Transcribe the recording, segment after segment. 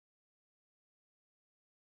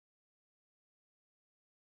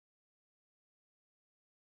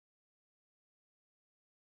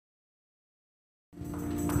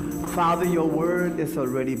Father, your word is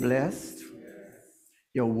already blessed.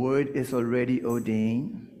 Your word is already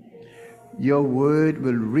ordained. Your word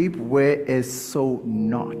will reap where it's sown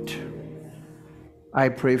not. I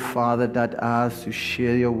pray, Father, that as you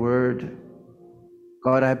share your word,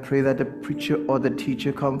 God, I pray that the preacher or the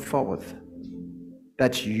teacher come forth,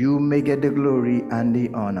 that you may get the glory and the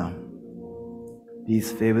honor.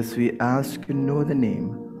 These favors we ask you know the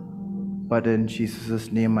name, but in Jesus'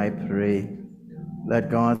 name I pray.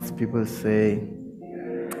 Let God's people say,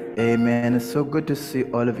 amen. It's so good to see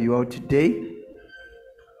all of you out today.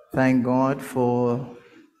 Thank God for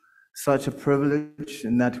such a privilege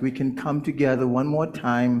and that we can come together one more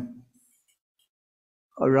time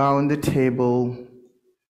around the table,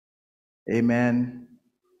 amen,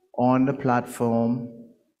 on the platform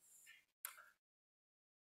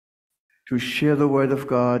to share the word of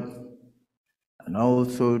God and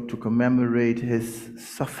also to commemorate his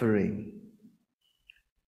suffering.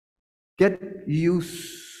 Get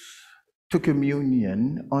used to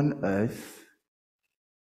communion on earth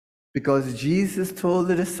because Jesus told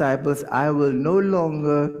the disciples, I will no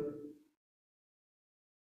longer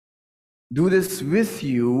do this with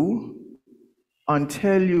you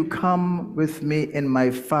until you come with me in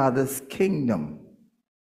my Father's kingdom.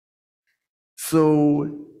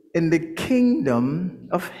 So in the kingdom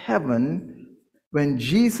of heaven, when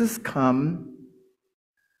Jesus comes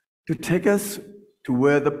to take us to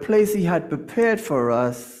where the place he had prepared for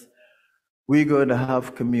us, we're going to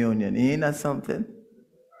have communion. Ain't that something?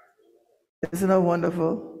 Isn't that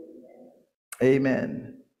wonderful?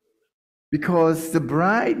 Amen. Because the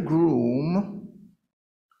bridegroom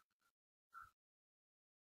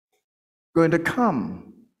going to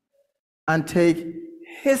come and take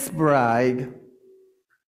his bride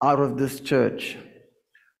out of this church,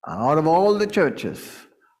 out of all the churches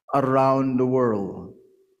around the world.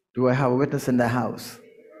 Do I have a witness in the house?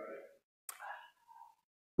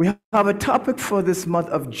 We have a topic for this month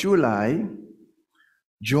of July.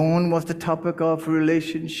 June was the topic of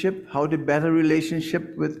relationship, how to better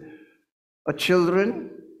relationship with our children.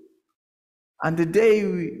 And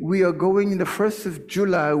today we are going, in the 1st of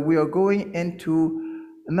July, we are going into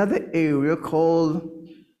another area called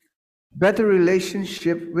better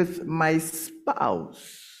relationship with my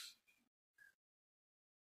spouse.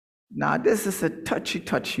 Now this is a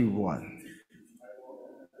touchy one.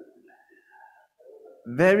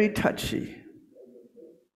 Very touchy.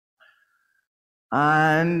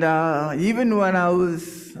 And even when I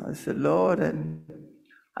said, Lord, and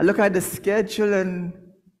I look at the schedule, and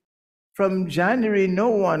from January, no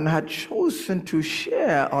one had chosen to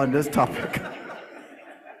share on this topic.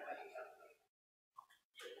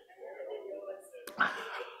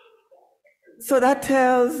 So that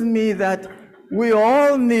tells me that we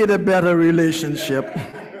all need a better relationship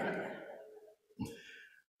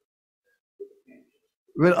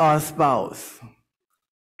with our spouse.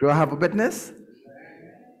 Do I have a witness?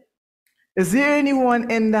 Is there anyone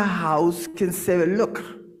in the house can say, look,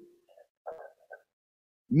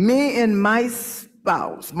 me and my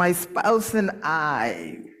spouse and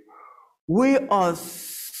I, we are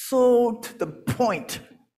so to the point,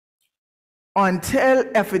 until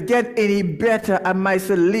if it get any better, I might as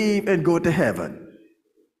well leave and go to heaven.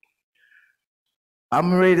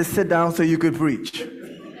 I'm ready to sit down so you could preach.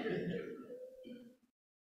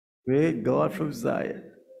 Great God from Zion.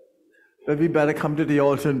 But we better come to the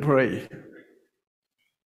altar and pray.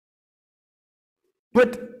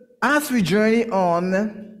 But as we journey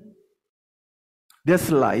on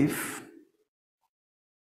this life,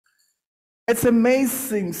 it's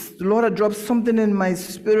amazing. The Lord had dropped something in my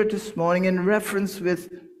spirit this morning in reference with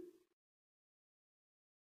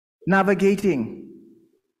navigating.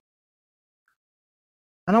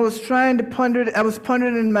 And I was trying to ponder it. I was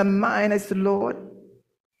pondering in my mind. I said, Lord,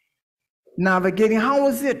 navigating, how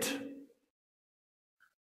is it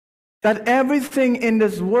that everything in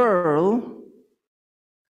this world,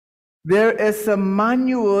 there is a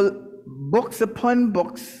manual, books upon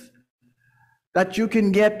books, that you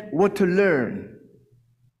can get what to learn.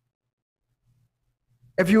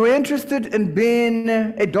 If you're interested in being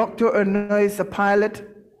a doctor, a nurse, a pilot,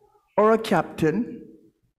 or a captain,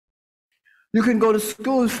 you can go to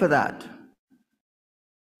school for that.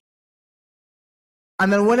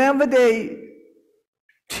 And then whatever they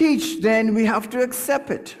teach, then we have to accept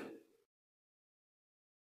it.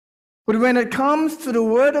 But when it comes to the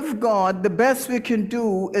Word of God, the best we can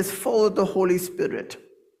do is follow the Holy Spirit.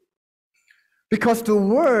 Because the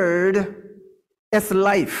Word is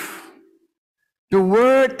life. The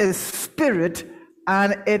Word is spirit,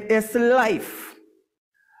 and it is life.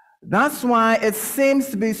 That's why it seems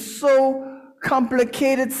to be so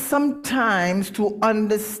complicated sometimes to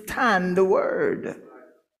understand the word.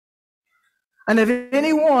 And if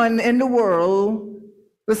anyone in the world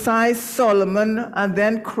besides Solomon and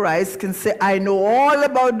then Christ can say, I know all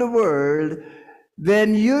about the world,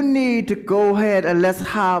 then you need to go ahead and let's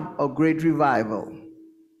have a great revival.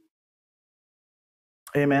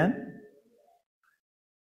 Amen.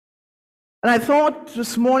 And I thought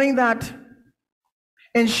this morning that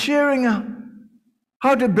in sharing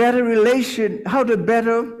how to better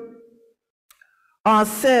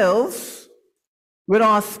ourselves with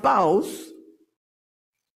our spouse,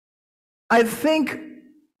 I think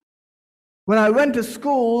when I went to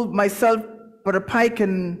school, myself, Brother Pike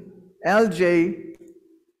and LJ,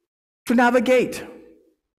 to navigate,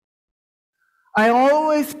 I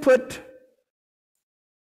always put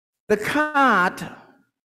the cart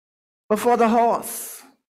before the horse.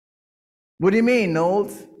 What do you mean,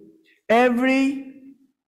 Knowles? Every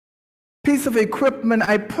piece of equipment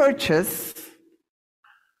I purchase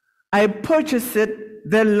it,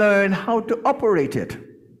 then learn how to operate it.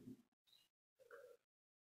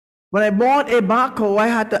 When I bought a backhoe, I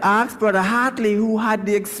had to ask Brother Hartley, who had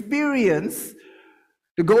the experience,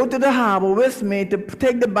 to go to the harbor with me to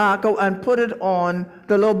take the backhoe and put it on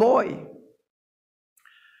the lowboy.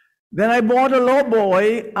 Then I bought a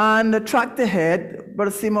lowboy and the tractor head.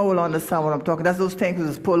 Brother Seymour will understand what I'm talking. That's those things that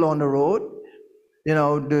just pull on the road, you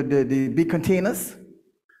know, the big containers.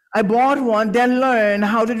 I bought one, then learned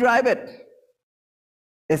how to drive it.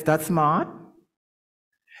 Is that smart?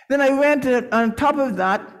 Then I went on top of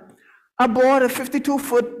that, I bought a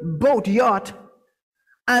 52-foot boat, yacht,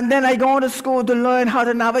 and then I go to school to learn how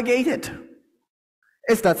to navigate it.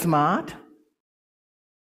 Is that smart?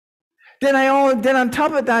 Then on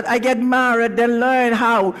top of that, I get married, then learn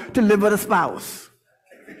how to live with a spouse.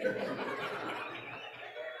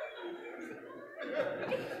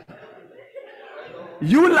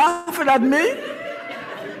 You laughing at me?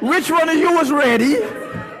 Which one of you was ready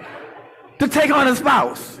to take on a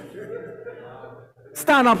spouse?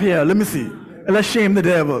 Stand up here, let me see. And let's shame the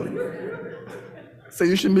devil. So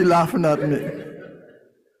you shouldn't be laughing at me.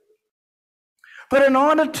 But in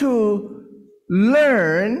order to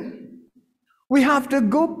learn, we have to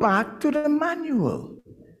go back to the manual.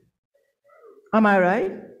 Am I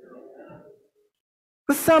right?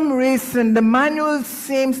 For some reason, the manual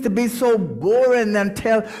seems to be so boring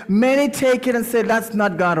until many take it and say, that's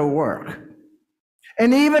not going to work.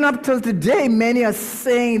 And even up till today, many are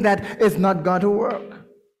saying that it's not going to work.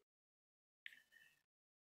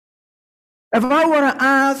 If I were to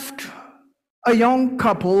ask a young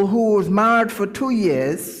couple who was married for 2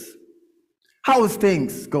 years, how's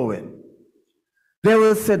things going? They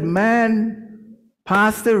will say, man,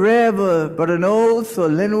 Pastor Rev, Brother Knowles or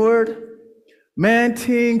Linward, man,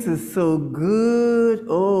 things are so good.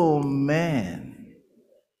 Oh, man.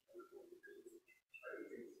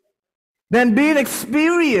 Then being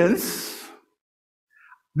experienced,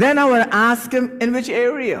 then I would ask him, in which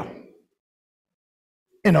area?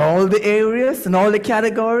 In all the areas, in all the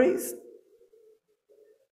categories?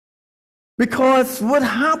 Because what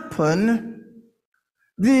happened,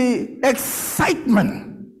 the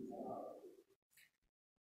excitement,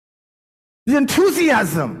 the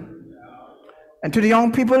enthusiasm, and to the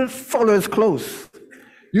young people, follow us close.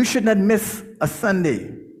 You should not miss a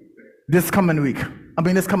Sunday this coming week,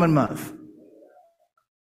 this coming month.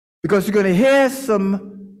 Because you're going to hear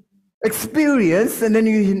some experience, and then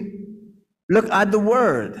you look at the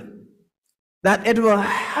word, that it will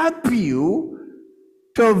help you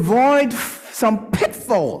to avoid some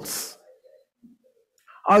pitfalls.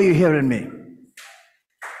 Are you hearing me?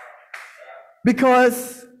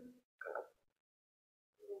 Because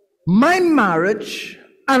my marriage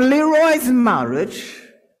and Leroy's marriage,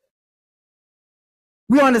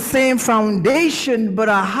 we're on the same foundation, but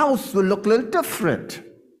our house will look a little different.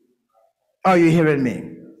 Are you hearing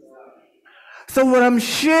me? So what I'm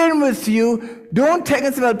sharing with you, don't take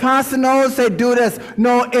it, well, Pastor Knowles say do this.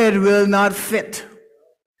 No, it will not fit.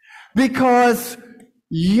 Because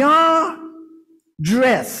your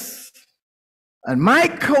dress and my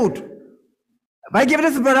coat, if I give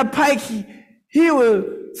this to Brother Pike, he will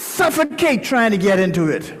suffocate trying to get into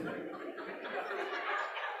it.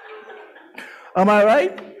 Am I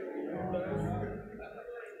right?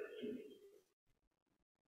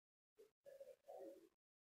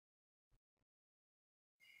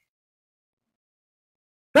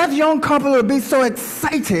 That young couple will be so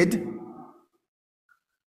excited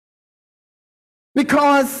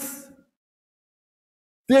because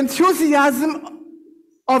the enthusiasm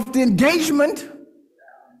of the engagement,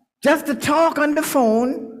 just to talk on the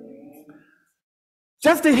phone,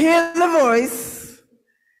 just to hear the voice,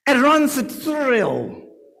 It runs a thrill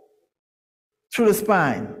through the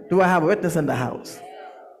spine. Do I have a witness in the house?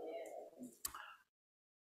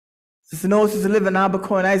 Sister Knowles used to live in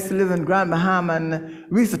Albuquerque, and I used to live in Grand Bahama, and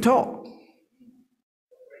we used to talk.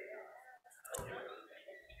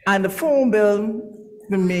 And the phone bill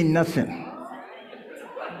didn't mean nothing.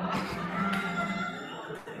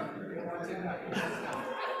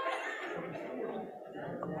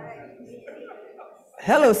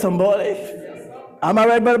 Hello, somebody. Am I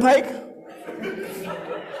right, Brother Pike?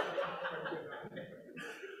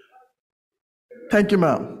 Thank you,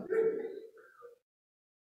 ma'am.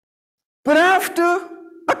 But after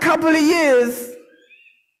a couple of years,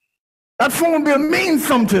 that phone bill means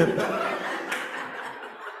something.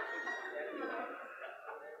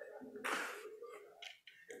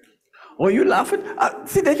 Oh, you laughing?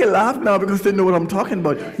 See, they can laugh now because they know what I'm talking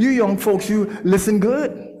about. You young folks, you listen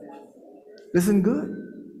good. Listen good.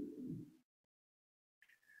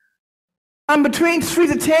 And between 3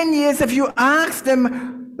 to 10 years, if you ask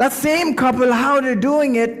them, that same couple, how they're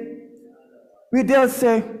doing it, they'll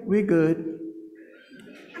say, we're good.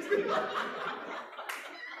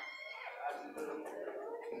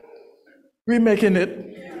 We're making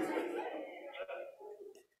it.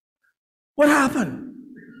 What happened?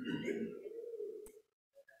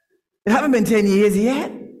 It haven't been 10 years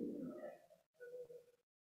yet.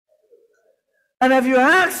 And if you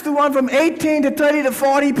ask the one from 18 to 30 to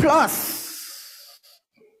 40 plus,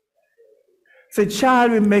 say,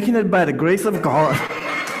 child, we're making it by the grace of God.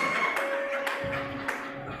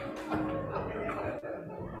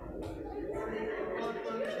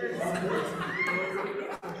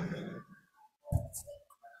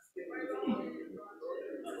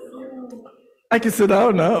 I can sit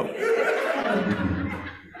down now.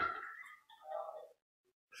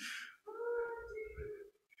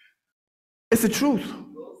 It's the truth.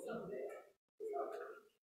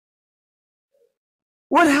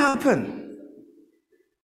 What happened?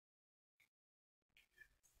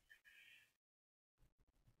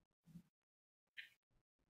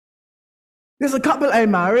 There's a couple I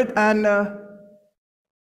married, and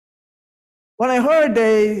when I heard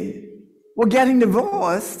they were getting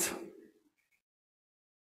divorced,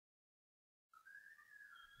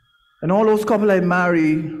 and all those couples I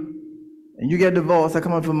marry, and you get divorced, I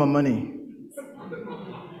come out for my money.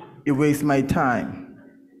 It wastes my time.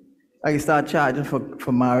 I can start charging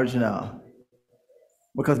for marriage now.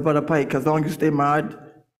 Because Brother Pike, as long as you stay married,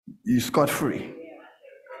 you're scot-free.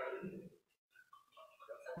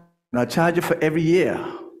 Now charge you for every year.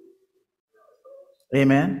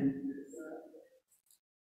 Amen?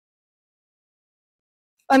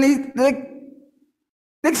 And the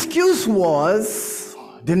excuse was,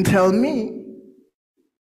 didn't tell me,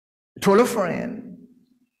 told a friend.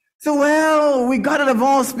 So, well, we got a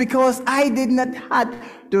divorce because I did not have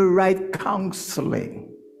the right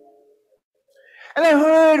counseling. And I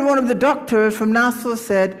heard one of the doctors from Nassau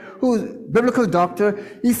said, who's a biblical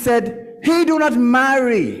doctor, he said, he do not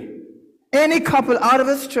marry any couple out of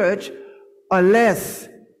his church unless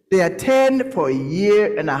they attend for 1.5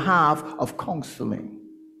 years of counseling.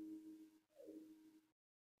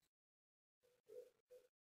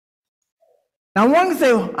 Now one can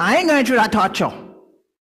say, I ain't going through that torture.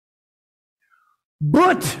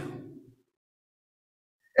 But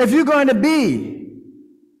if you're going to be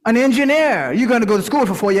an engineer, you're going to go to school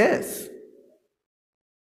for 4 years.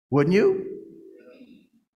 Wouldn't you?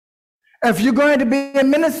 If you're going to be a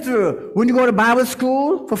minister, wouldn't you go to Bible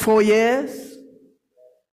school for 4 years?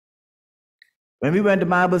 When we went to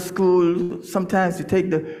Bible school, sometimes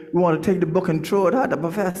we want to take the book and throw it at the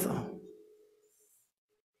professor.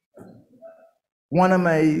 One of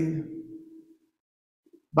my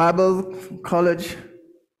Bible college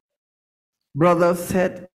brothers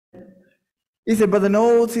said, he said, Brother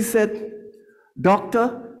Knowles, he said,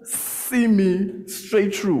 doctor, see me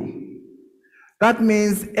straight through. That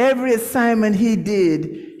means every assignment he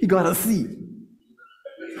did, he got a C.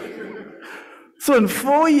 So in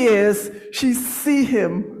 4 years, she see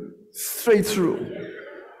him straight through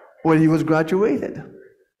when he was graduated.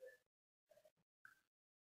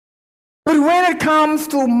 But when it comes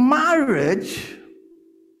to marriage,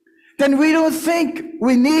 then we don't think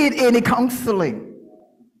we need any counseling.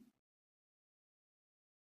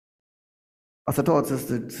 As I thought,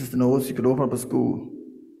 Sister Knowles, you could open up a school.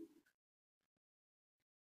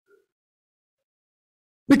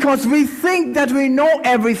 Because we think that we know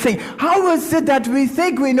everything. How is it that we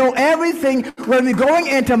think we know everything when we're going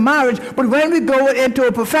into marriage, but when we go into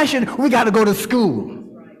a profession, we got to go to school?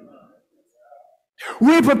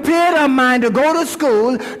 We prepared our mind to go to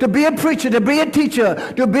school, to be a preacher, to be a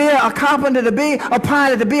teacher, to be a carpenter, to be a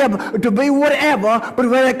pilot, to be whatever. But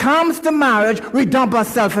when it comes to marriage, we dump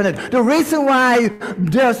ourselves in it. The reason why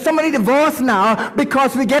there's so many divorces now,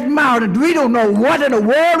 because we get married and we don't know what in the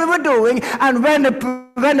world we were doing. And when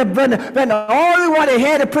all we want to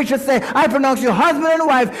hear the preacher say, I pronounce you husband and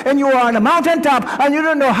wife, and you are on a mountaintop, and you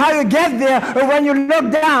don't know how you get there. Or when you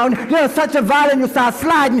look down, there's such a valley, and you start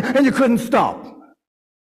sliding, and you couldn't stop.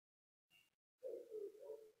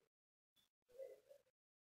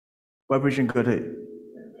 We're preaching good here.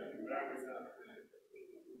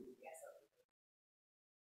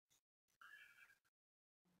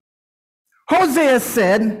 Hosea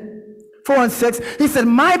said, 4:6, he said,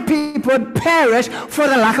 my people perish for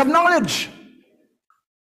the lack of knowledge.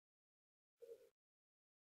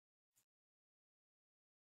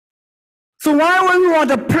 So why would we want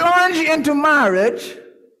to plunge into marriage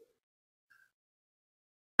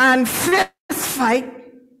and fist fight,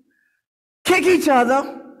 kick each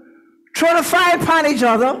other, try to fight upon each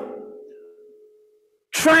other,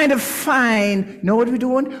 trying to find, you know what we're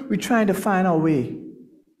doing? We're trying to find our way.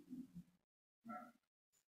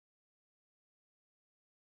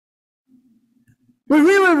 But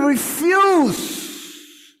we will refuse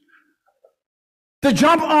to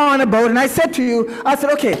jump on a boat. And I said to you, I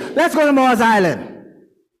said, okay, let's go to Mars Island.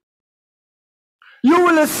 You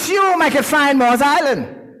will assume I can find Mars Island,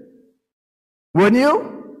 wouldn't you?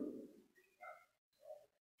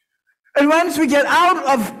 And once we get out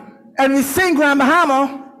of, and we sing Grand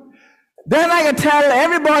Bahama, then I can tell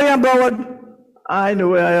everybody on board, I know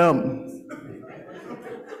where I am.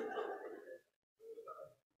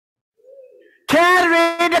 Can't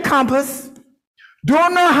read the compass,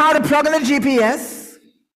 don't know how to plug in the GPS,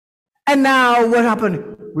 and now what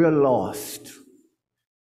happened? We're lost.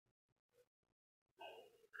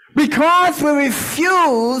 Because we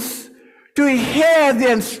refuse to hear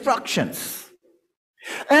the instructions.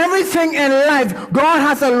 Everything in life, God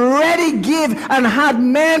has already given and had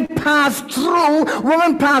men pass through,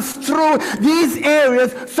 women pass through these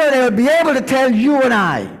areas so they will be able to tell you and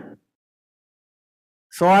I.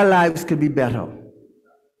 So our lives could be better.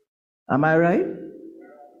 Am I right?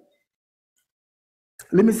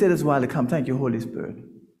 Let me say this while I come. Thank you, Holy Spirit.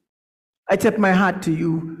 I tip my hat to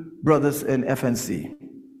you, brothers in FNC.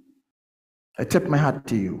 I tip my hat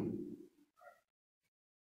to you.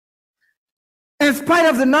 In spite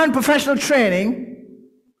of the non-professional training,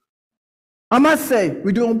 I must say,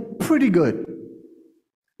 we're doing pretty good.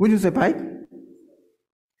 Wouldn't you say, Pike?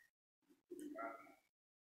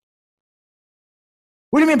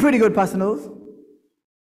 What do you mean pretty good, Pastor Knowles?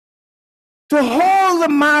 To hold the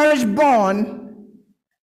marriage bond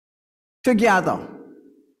together.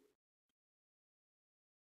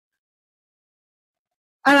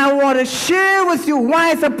 And I want to share with you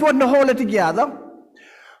why it's important to hold it together.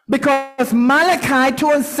 Because Malachi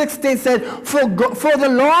 2:16 said, for the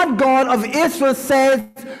Lord God of Israel says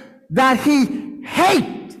that he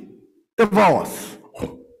hates divorce.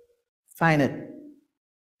 Sign it.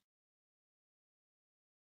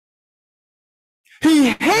 He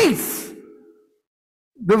hates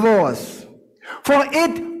divorce, for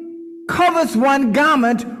it covers one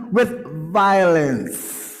garment with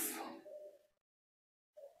violence.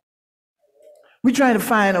 We try to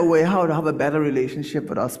find a way how to have a better relationship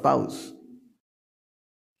with our spouse.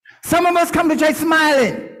 Some of us come to church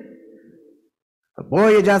smiling. But boy,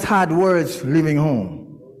 you just had words leaving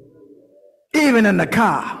home, even in the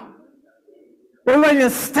car. But when you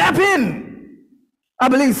step in, I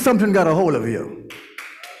believe something got a hold of you.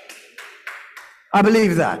 I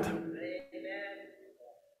believe that.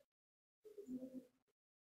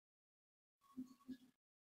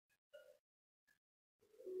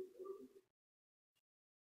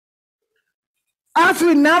 As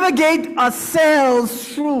we navigate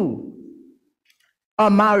ourselves through our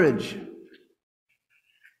marriage,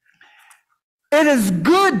 it is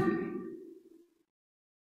good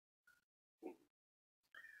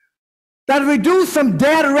that we do some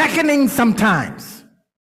dead reckoning sometimes.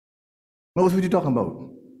 What are you talking about?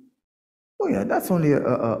 Oh yeah, that's only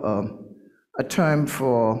a term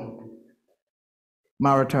for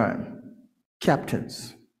maritime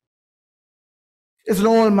captains. It's an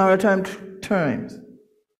old maritime terms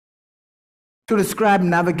to describe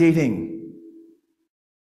navigating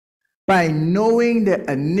by knowing the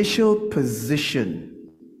initial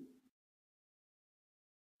position,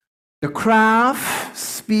 the craft,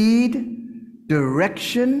 speed,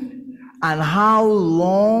 direction, and how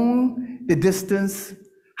long the distance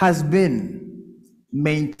has been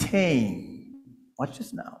maintained. Watch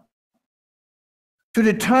this now. To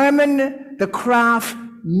determine the craft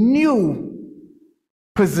knew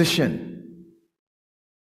position.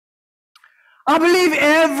 I believe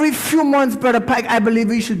every few months, Brother Pike, I believe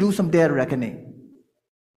we should do some dead reckoning.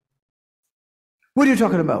 What are you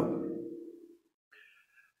talking about?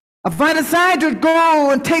 If I decide to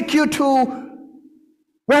go and take you to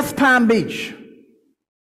West Palm Beach,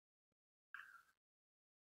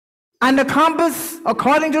 and the compass,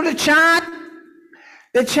 according to the chart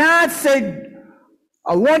said,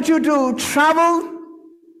 I want you to travel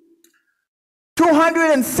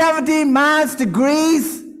 270 miles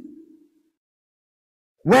degrees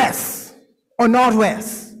west or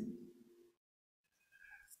northwest.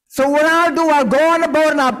 So what I'll do, I'll go on the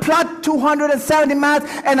boat and I'll plot 270 miles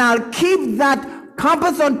and I'll keep that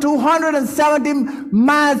compass on 270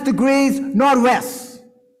 miles degrees northwest.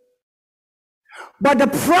 But the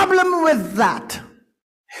problem with that,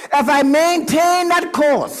 if I maintain that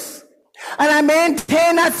course and I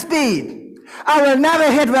maintain that speed, I will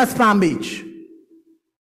never hit West Palm Beach.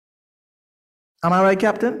 Am I right,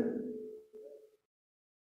 Captain?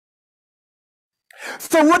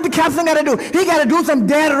 So what the captain got to do? He got to do some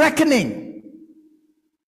dead reckoning.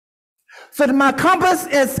 So my compass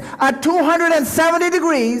is at 270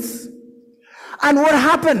 degrees. And what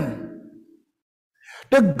happened?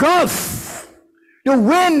 The Gulf, the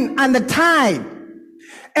wind and the tide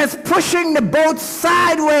is pushing the boat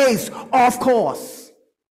sideways off course.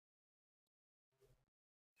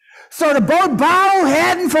 So the boat bow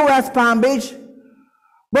heading for West Palm Beach,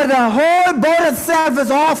 but the whole boat itself is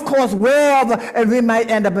off course way over, and we might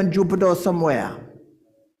end up in Jupiter somewhere.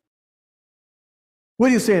 What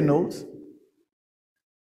do you say, Notes?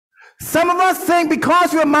 Some of us think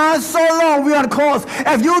because we're miles so long, we're on course.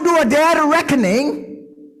 If you do a dead reckoning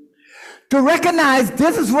to recognize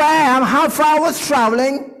this is where I am, how far I was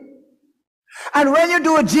traveling, and when you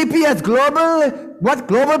do a GPS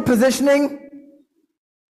global positioning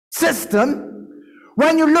system,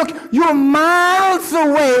 when you look, you're miles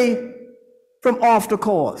away from off the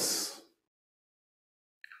course.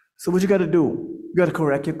 So what you got to do? You got to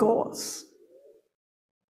correct your course.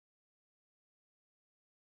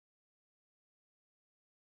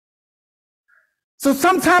 So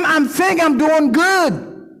sometimes I'm thinking I'm doing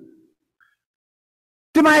good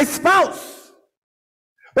to my spouse.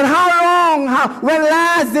 But when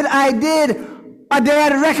last did I did a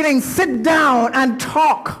dead reckoning, sit down and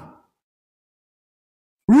talk?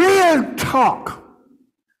 Real talk.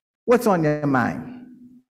 What's on your mind?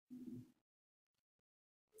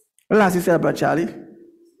 What last you said about Charlie?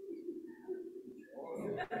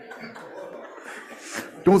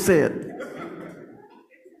 Don't say it.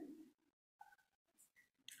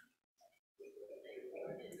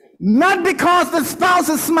 Not because the spouse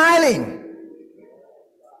is smiling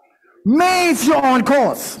means you're on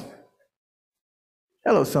course.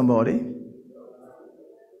 Hello, somebody.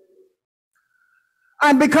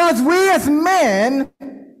 And because we as men,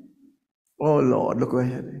 oh Lord, look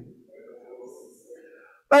ahead.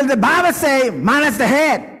 Well, the Bible says, man is the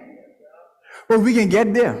head. But we can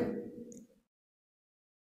get there.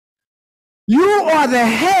 You are the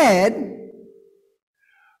head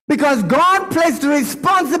because God placed the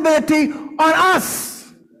responsibility on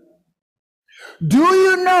us. Do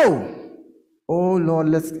you know? Oh Lord,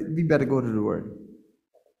 we better go to the word.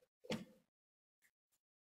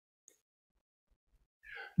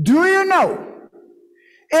 Do you know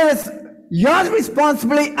it is your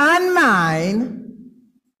responsibility and mine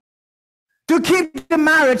to keep the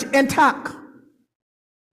marriage intact?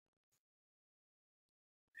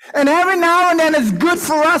 And every now and then it's good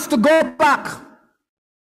for us to go back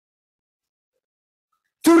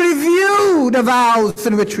to review the vows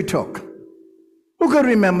in which we took. Who can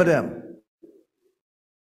remember them?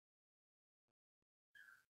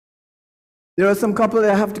 There are some couples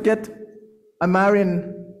that have to get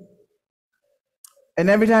married. And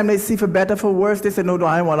every time they see for better, for worse, they say, no,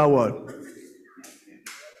 I want our world.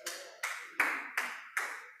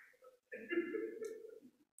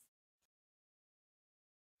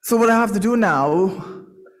 So what I have to do now,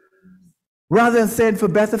 rather than saying for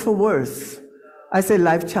better, for worse, I say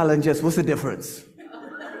life challenges. What's the difference?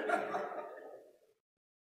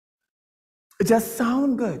 It just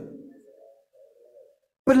sounds good.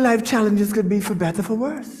 But life challenges could be for better, for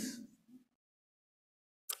worse.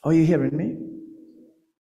 Are you hearing me?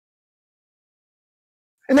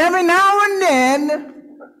 And every now and then,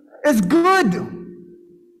 it's good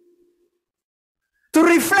to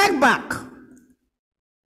reflect back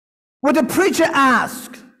what the preacher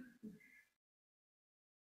asked.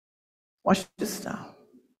 Watch this now.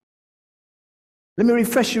 Let me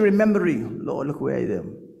refresh your memory. Lord, look where I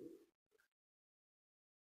am.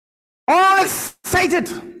 All excited,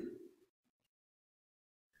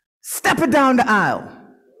 stepping down the aisle.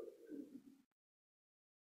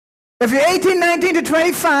 If you're 18, 19 to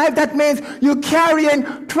 25, that means you're carrying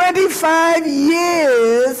 25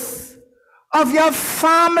 years of your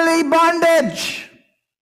family bondage.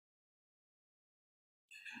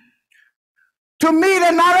 To me,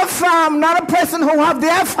 they're not a person who have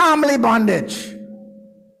their family bondage.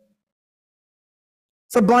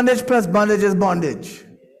 So bondage plus bondage is bondage.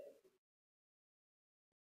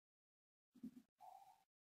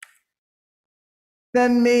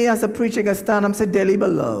 Then me as a preacher can stand up and say, dearly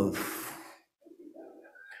beloved,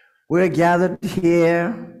 we're gathered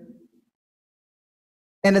here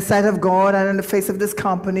in the sight of God and in the face of this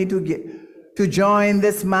company to join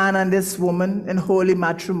this man and this woman in holy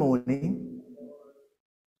matrimony.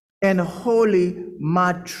 In holy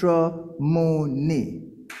matrimony.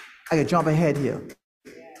 I can jump ahead here.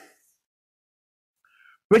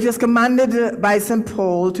 Which is commanded by St.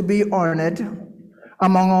 Paul to be honored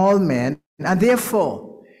among all men, and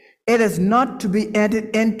therefore it is not to be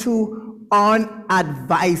entered into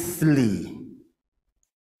unadvisedly.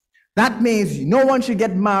 That means no one should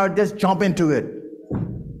get married, just jump into it.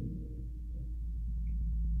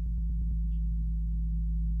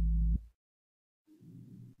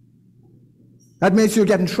 That means you'll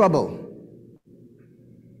get in trouble.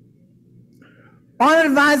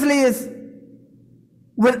 Unadvisedly is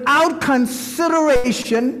without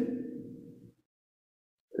consideration,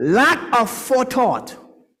 lack of forethought.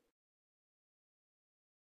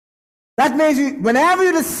 That means whenever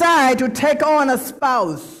you decide to take on a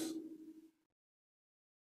spouse,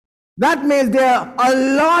 that means there are a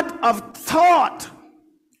lot of thought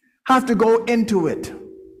have to go into it.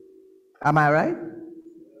 Am I right?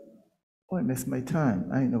 Oh, I missed my time.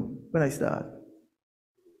 I know. When I start.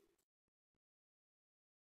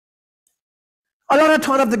 A lot of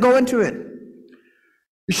thought have to go into it.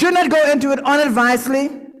 You should not go into it unadvisedly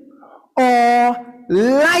or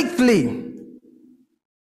lightly.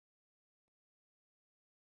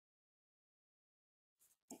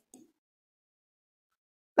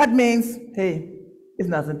 That means, hey, it's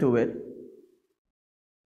nothing to it.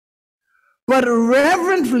 But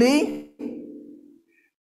reverently,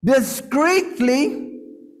 discreetly,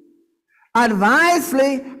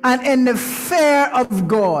 advisedly, and in the fear of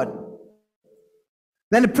God.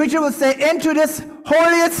 Then the preacher will say, into this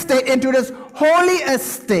holy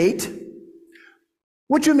estate,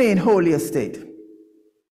 What do you mean, holy estate?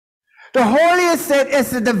 The holy estate is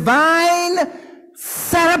the divine,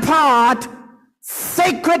 set apart,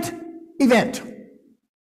 sacred event.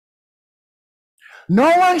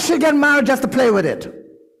 No one should get married just to play with it.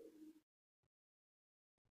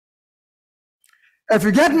 If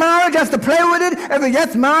you get married just to play with it, if you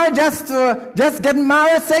get married just get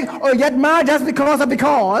married sake, or get married just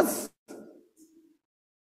because,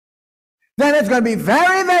 then it's going to be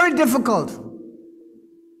very, very difficult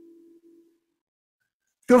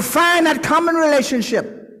to find that common relationship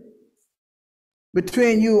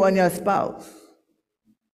between you and your spouse.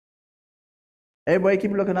 Everybody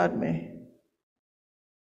keep looking at me.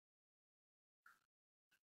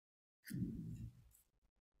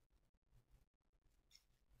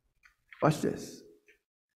 Watch this.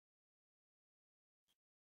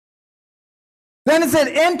 Then it said,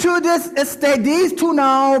 into this estate, these two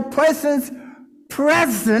now persons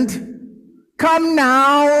present come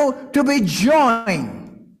now to be joined.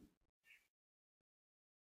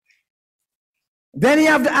 Then you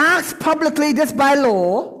have to ask publicly, this by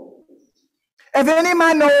law, if any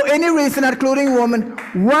man know any reason, including woman,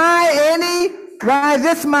 why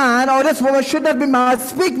this man or this woman should not be married,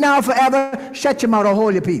 speak now forever, shut your mouth or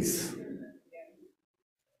hold your peace.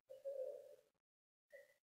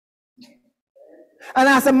 And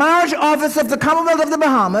as a marriage officer of the Commonwealth of the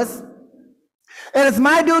Bahamas, it is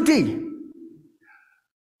my duty.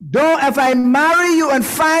 Though if I marry you and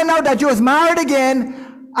find out that you was married again,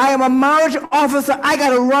 I am a marriage officer, I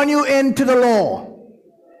got to run you into the law.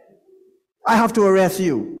 I have to arrest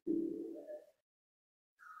you.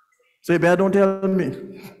 So you better don't tell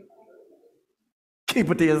me.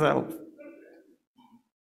 Keep it to yourself.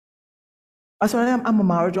 I said, I'm a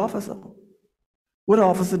marriage officer. What do an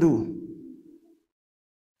officer do?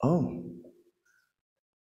 Oh.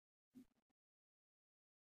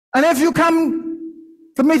 And if you come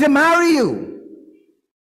for me to marry you,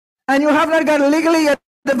 and you have not got legally a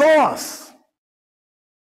divorce,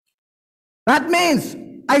 that means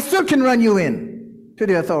I still can run you in to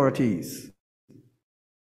the authorities.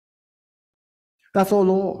 That's all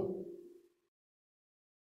law.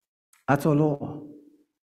 That's all law.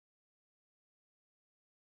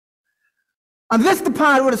 And this is the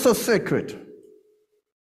part where it's so sacred.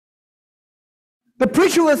 The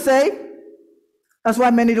preacher will say, That's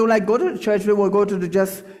why many don't like go to the church. They will go to the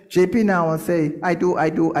just JP now and say, I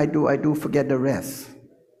do, forget the rest.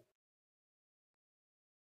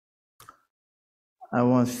 I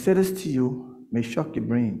want to say this to you, may shock your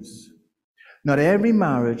brains. Not every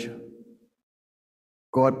marriage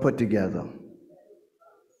God put together.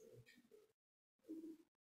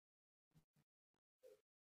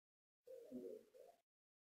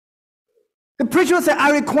 The preacher will say,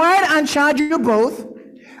 I require and charge you both,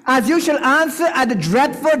 as you shall answer at the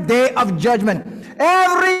dreadful day of judgment.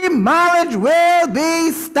 Every marriage will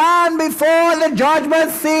be stand before the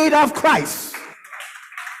judgment seat of Christ.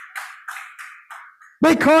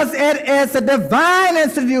 Because it is a divine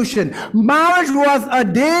institution. Marriage was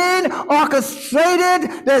ordained,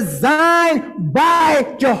 orchestrated, designed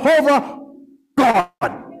by Jehovah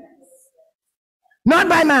God, not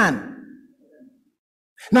by man.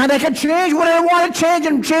 Now they can change what they want to change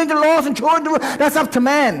and change the laws and change the, that's up to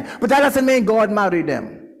man. But that doesn't mean God married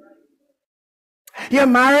them. You're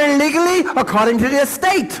married legally according to the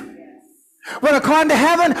estate. But according to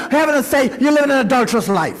heaven, heaven will say you're living an adulterous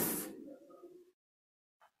life.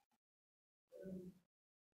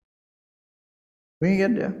 We can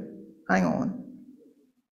get there. Hang on.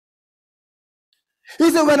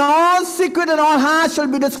 He said, when all secret and all hearts shall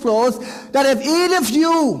be disclosed, that if either of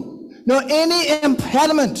you know any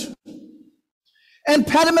impediment.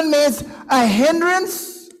 Impediment means a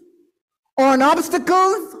hindrance or an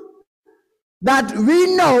obstacle that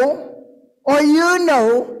we know or you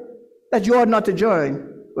know that you ought not to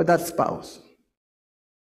join with that spouse.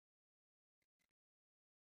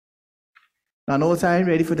 Now, notice I ain't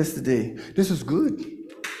ready for this today. This is good.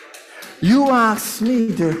 You asked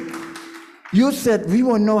me to, you said we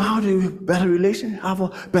want to know how to have a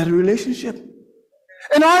better relationship.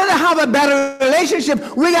 In order to have a better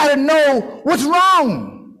relationship, we got to know what's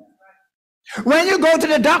wrong. When you go to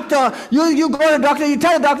the doctor, you go to the doctor, you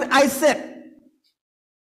tell the doctor, I sick.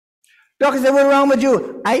 Doctor said, what's wrong with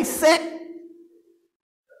you? I sick.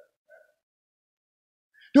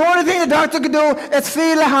 The only thing the doctor can do is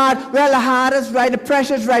feel the heart. Well, the heart is right, the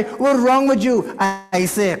pressure is right. What's wrong with you? I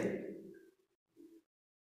sick.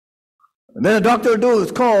 And then the doctor will do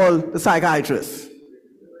is call the psychiatrist.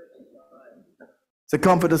 To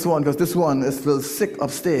comfort this one, because this one is still sick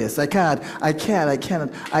upstairs. I cannot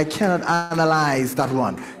analyze that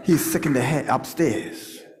one. He's sick in the head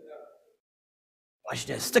upstairs. Watch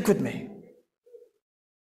this, stick with me.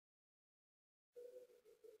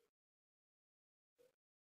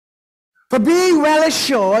 For be well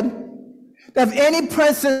assured that if any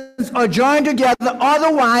persons are joined together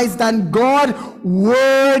otherwise than God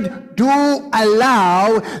would do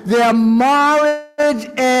allow, their marriage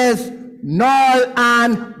is null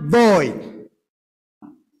and void.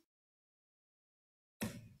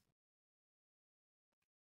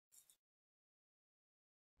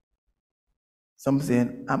 Some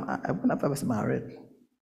saying, I wonder if I was married.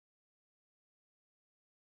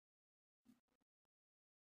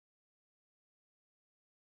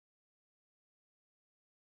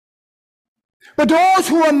 But those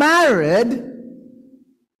who are married,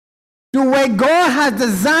 the way God has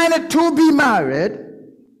designed it to be married,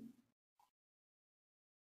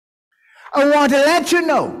 I want to let you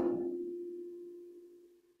know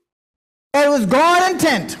it was God's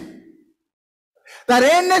intent that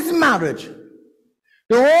in this marriage,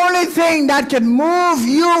 the only thing that can move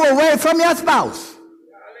you away from your spouse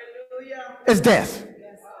is death.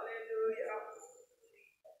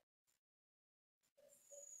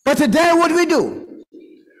 But today what do?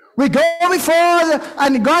 We go before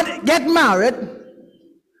and God get married,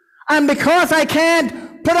 and because I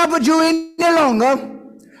can't put up with you any longer,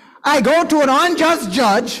 I go to an unjust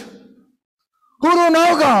judge who don't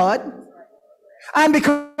know God, and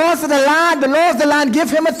because of the land, the laws of the land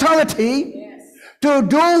give him authority to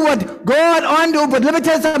do what God undo. But let me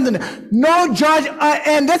tell you something, no judge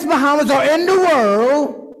in this Bahamas or in the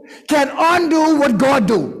world can undo what God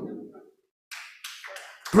do.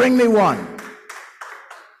 Bring me one.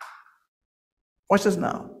 Watch this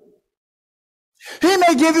now. He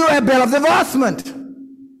may give you a bill of divorcement,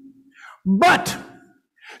 but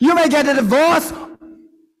you may get a divorce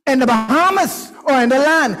in the Bahamas or in the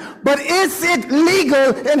land, but is it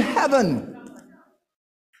legal in heaven?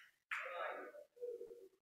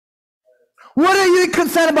 What are you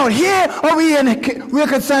concerned about here, or we're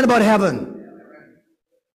concerned about heaven?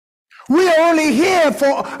 We are only here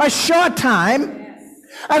for a short time,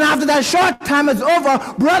 and after that short time is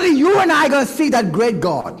over, brother, you and I are going to see that great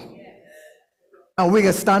God, and we're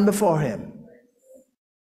going to stand before him.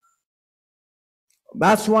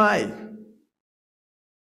 That's why,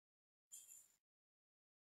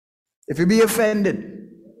 if you be offended,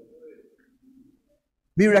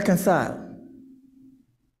 Be reconciled.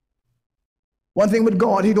 One thing with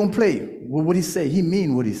God, he don't play with what he say. He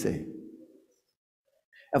mean what he say.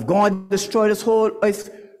 If God destroyed this whole earth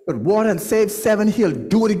with water and saved 7, he'll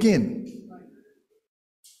do it again.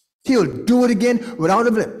 He'll do it again without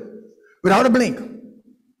a blip, without a blink,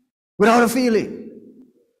 without a feeling.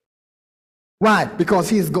 Why? Because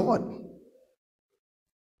he is God.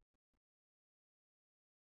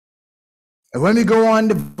 And when we go on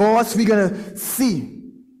divorce, we're going to see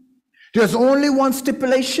there's only one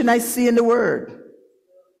stipulation I see in the word.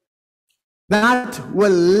 That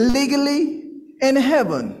will legally in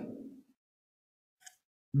heaven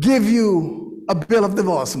give you a bill of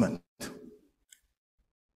divorcement.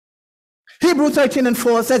 Hebrews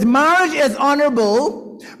 13:4 says, marriage is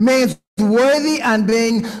honorable, means worthy and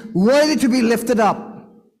being worthy to be lifted up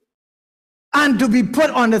and to be put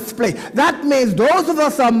on display. That means those of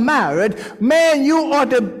us are married, man, you ought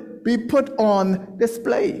to be put on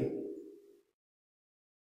display.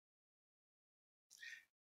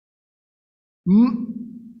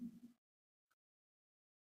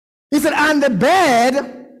 He said, and the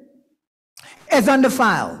bed is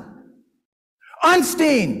undefiled,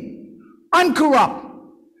 unstained, uncorrupt,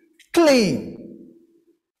 clean.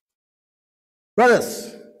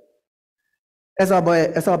 Brothers, is our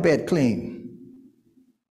bed clean?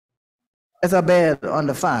 Is our bed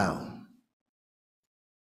undefiled?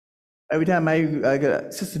 Every time I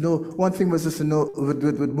get Sister No, one thing with Sister No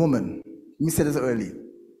with women, let me say this early.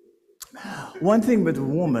 One thing with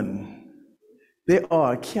women, they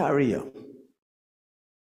are a carrier.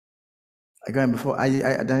 Again, before I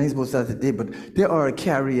didn't supposed to start today, but they are a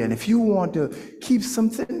carrier, and if you want to keep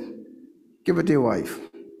something, give it to your wife.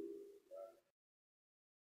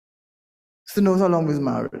 Sister knows how long we was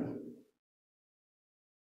married.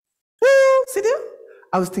 Well, see there?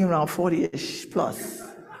 I was thinking around 40-ish plus.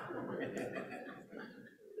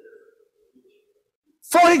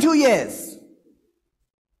 42 years.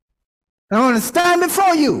 And I want to stand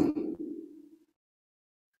before you.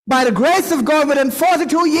 By the grace of God, within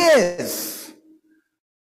 42 years,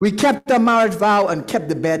 we kept our marriage vow and kept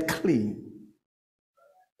the bed clean.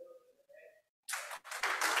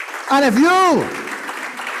 And if you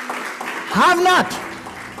have not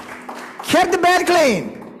kept the bed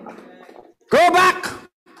clean, go back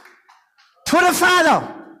to the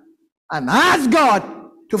Father and ask God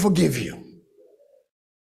to forgive you.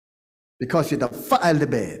 Because you defiled the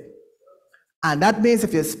bed. And that means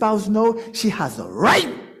if your spouse knows, she has a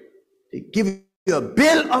right to give you a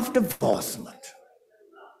bill of divorcement.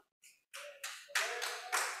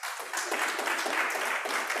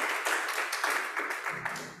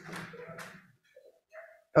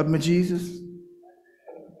 Help me, Jesus.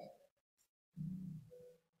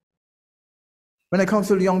 When it comes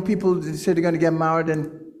to the young people, they say they're going to get married,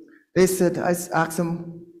 and they said, I asked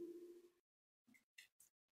them,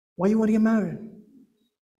 why you want to get married?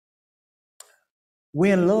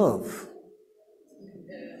 We're in love.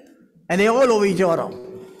 And they're all over each other.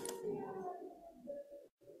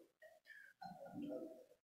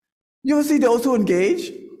 You ever see those who engage?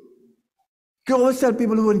 You always tell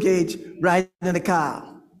people who engage, riding in the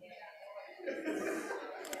car.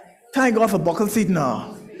 Thank God for buckle seat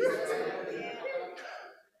now.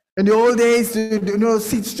 In the old days,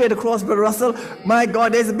 seat straight across Brother Russell, my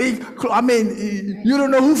God, there's a big, you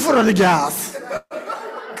don't know who foot on the gas.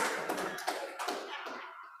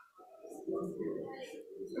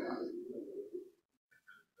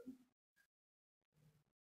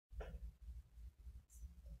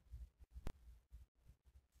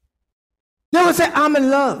 They would say, I'm in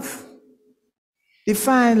love.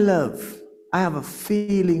 Define love. I have a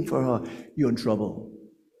feeling for her. You're in trouble.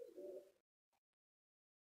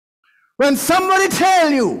 When somebody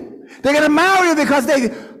tell you they're going to marry you because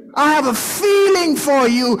I have a feeling for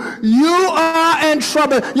you, you are in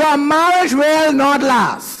trouble. Your marriage will not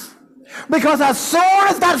last. Because as soon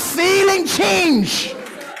as that feeling change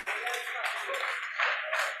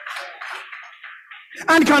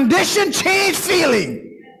and condition change feeling,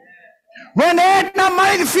 when there ain't no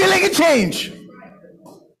money, the feeling can change.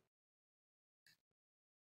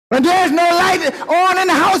 When there's no light on in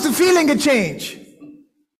the house, the feeling can change.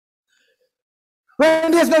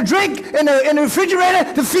 When there's no drink in the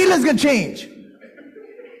refrigerator, the feelings can change.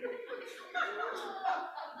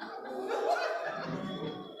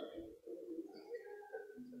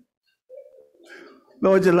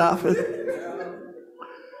 Lord, you're laughing.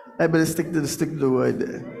 I better stick to the word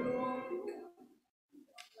there.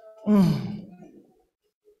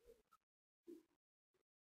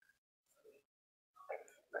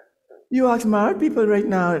 You ask married people right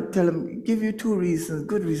now, tell them, give you 2 reasons,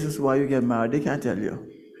 good reasons why you get married. They can't tell you.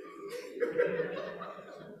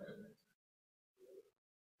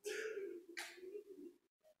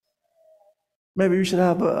 Maybe we should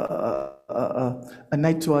have a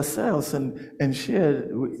night to ourselves and share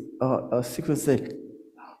a secret. Say,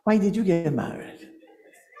 why did you get married?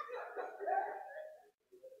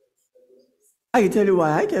 I can tell you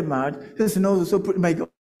why I get married. Sister Nose was so pretty. My God,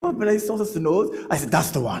 when I saw Sister Nose, I said,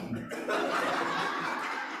 that's the one.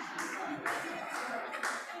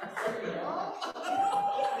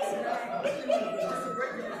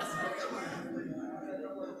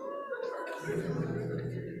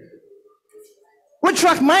 What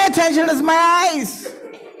attracts my attention is my eyes.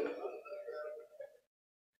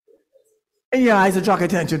 And your eyes attract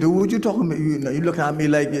attention to what you talking about. You look at me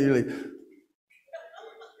like you're like.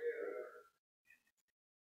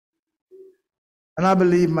 And I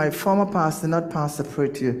believe my former pastor, not Pastor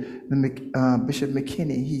Pretty, Bishop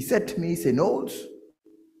McKinney, he said to me, he said, Knowles,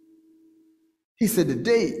 he said, the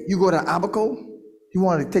day you go to Abaco, he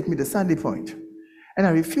wanted to take me to Sandy Point. And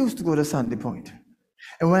I refused to go to Sandy Point.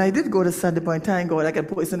 And when I did go to Sandy Point, thank God, I got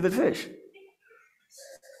poisoned with fish.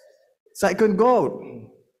 So I couldn't go out.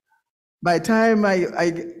 By the time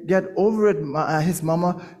I get over it, his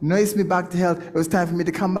mama nursed me back to health. It was time for me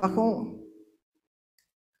to come back home.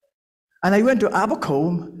 And I went to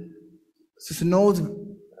Abaco. Sister Noel's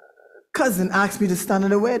cousin asked me to stand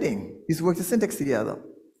at a wedding. We used to work the syntax together.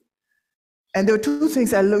 And there were two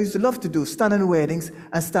things I used to love to do: stand in weddings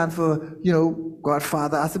and stand for,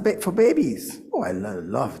 Godfather as for babies. Oh, I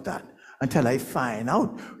love that until I find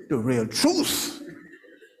out the real truth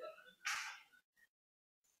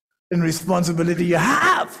and responsibility you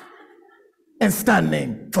have in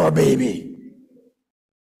standing for a baby.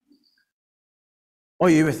 Are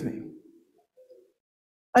you with me?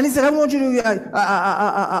 And he said, I want you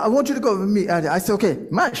to go with me. I said, okay,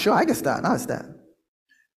 man, sure, I can stand. I'll stand.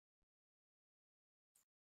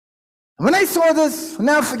 When I saw this, I'll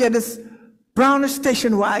never forget this brownish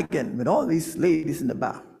station wagon with all these ladies in the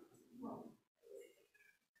back.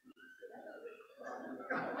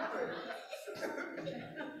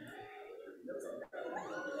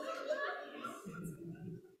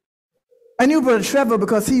 I knew Brother Trevor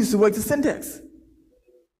because he used to work the syntax.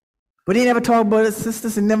 But he never talked about his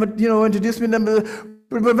sisters and never, introduced me to them.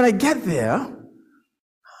 But when I get there,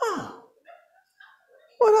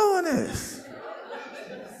 what on this?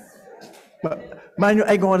 But mind you,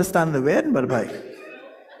 I go to stand in the wedding, but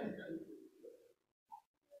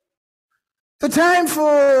the time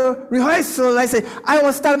for rehearsal, I say, I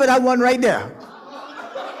want to stand with that one right there.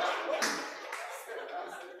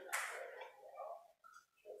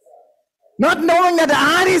 Not knowing that the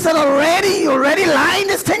aunties had already lined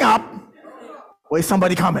this thing up. Where's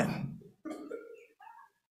somebody coming?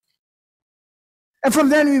 And from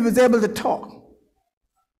then we was able to talk.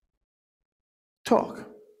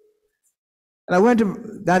 And I went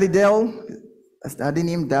to Daddy Del, that's Daddy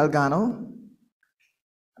named Delgano.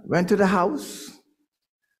 I went to the house.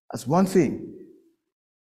 That's one thing.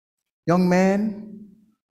 Young man,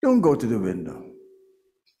 don't go to the window.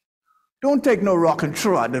 Don't take no rock and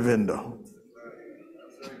throw out the window.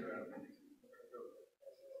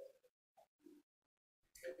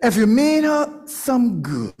 If you mean her some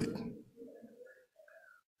good,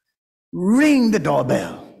 ring the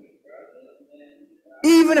doorbell.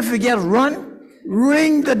 Even if you get run,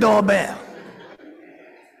 ring the doorbell.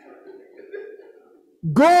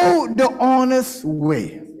 Go the honest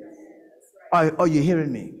way. Are you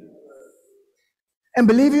hearing me? And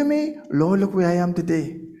believe you me, Lord, look where I am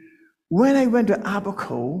today. When I went to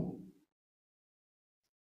Abaco,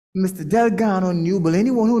 Mr. Delgano Newell,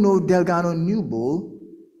 anyone who knows Delgano Newell,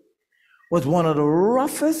 was one of the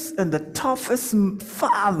roughest and the toughest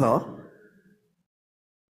father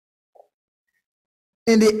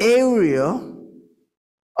in the area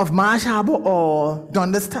of Marsh Harbor or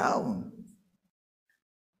Dunderstown.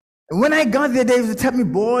 And when I got there, they used to tell me,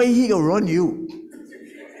 boy, he can run you.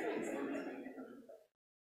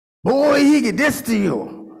 Boy, he get this to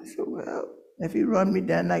you. I said, well, if he run me,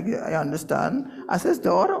 then I understand. I said,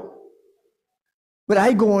 daughter, but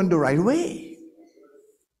I go on the right way.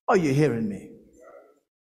 Are you hearing me?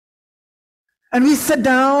 And we sit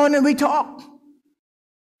down and we talk.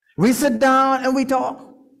 We sit down and we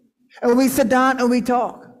talk. And we sit down and we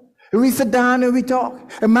talk. And we sit down and we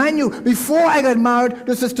talk. And mind you, before I got married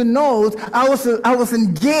to Sister Knowles, I was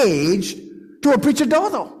engaged to a preacher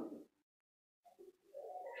daughter.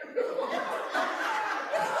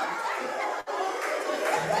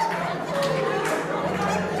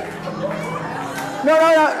 No,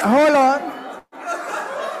 hold on.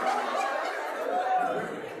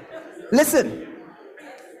 Listen,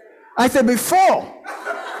 I said before.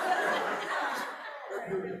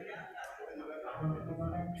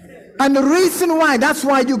 And the reason why, that's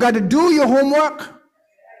why you got to do your homework.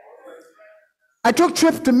 I took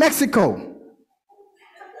trip to Mexico.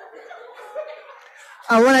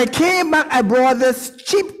 And when I came back, I brought this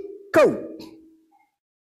cheap coat.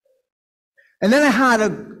 And then I had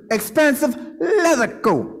an expensive leather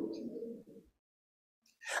coat.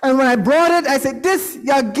 And when I brought it, I said, "This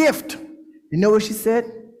your gift." You know what she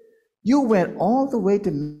said? "You went all the way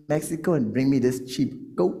to Mexico and bring me this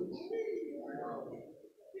cheap coat."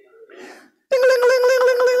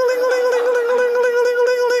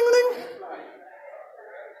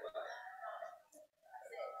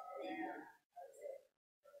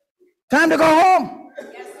 Time to go home.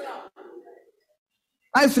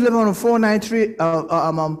 I used to live on a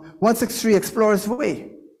 163 Explorers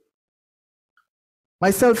Way.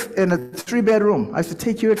 Myself in a 3-bedroom. I took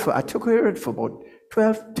care of it for about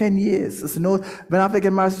 10 years. It's when I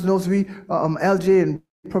get married, it's knows we, LJ and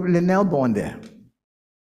probably Linnell born there.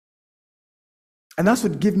 And that's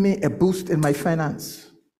what gave me a boost in my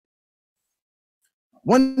finance.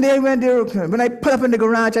 One day I went there, when I put up in the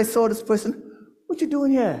garage, I saw this person. "What you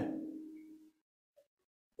doing here?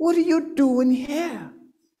 What are you doing here?"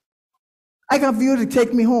 "I got for you to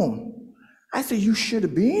take me home." I said, "You should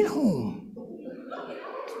have been home.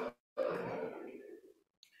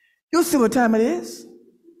 You see what time it is?"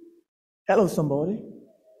 Hello, somebody.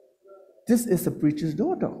 This is the preacher's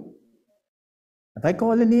daughter. If I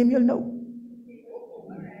call the name, you'll know.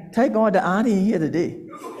 Take on the auntie here today.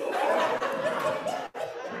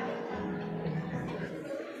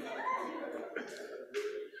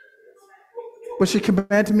 But she came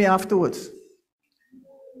back to me afterwards.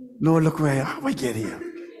 "Lord, look how I get here.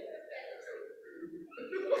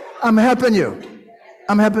 I'm helping you.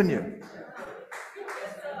 I'm helping you."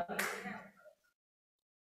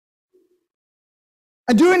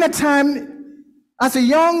 And during that time, as a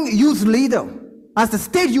young youth leader, as the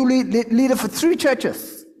state youth leader for 3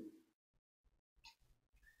 churches,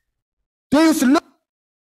 they used to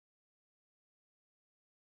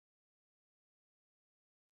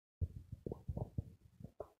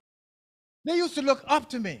look up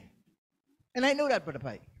to me. And I know that, Brother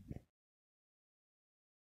Pike.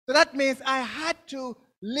 So that means I had to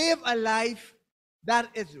live a life that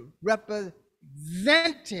is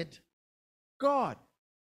represented God.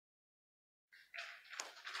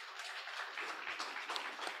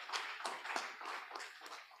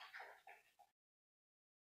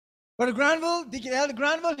 Brother Granville, Deacon Elder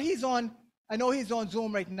Granville, I know he's on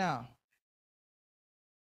Zoom right now.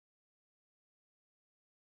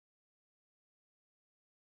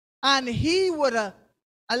 And he would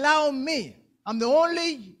allow me, I'm the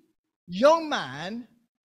only young man,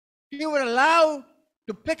 he would allow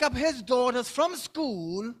to pick up his daughters from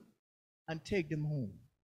school and take them home.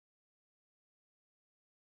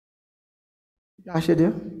 Tasha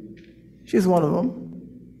there, she's one of them.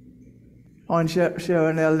 On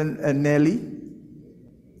Sharon and Nellie.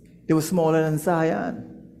 They were smaller than Zion.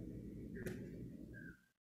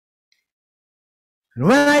 And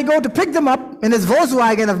when I go to pick them up in this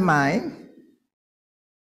Volkswagen of mine,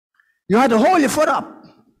 you had to hold your foot up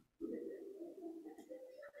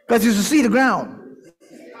because you should see the ground.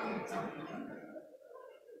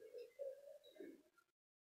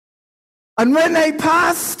 And when I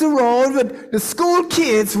passed the road with the school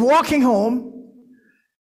kids walking home,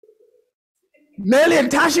 Nellie and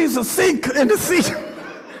Tasha used to sink in the sea.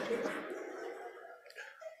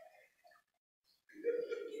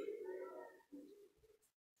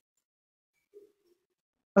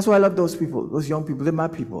 That's why I love those people, those young people. They're my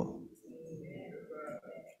people.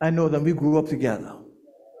 I know them. We grew up together.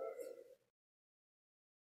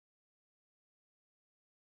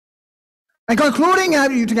 And concluding,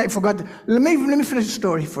 you think I forgot. Let me finish the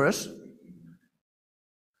story first.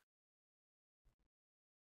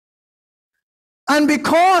 And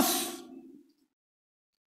because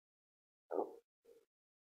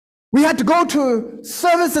we had to go to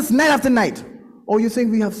services night after night. Oh, you think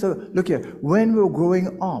we have service? Look here, when we were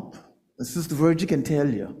growing up, Sister Virgie can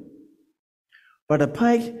tell you, Brother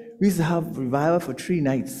Pike, we used to have revival for 3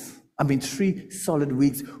 nights. 3 solid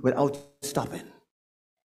weeks without stopping.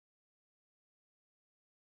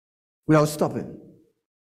 Without stopping.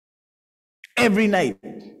 Every night.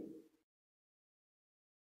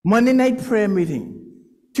 Monday night prayer meeting,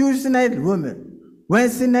 Tuesday night women,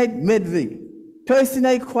 Wednesday night midweek, Thursday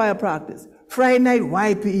night choir practice, Friday night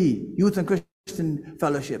YPE, Youth and Christian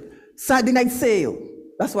Fellowship, Saturday night sale.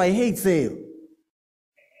 That's why I hate sale.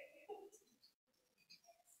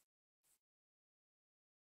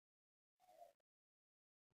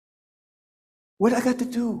 What I got to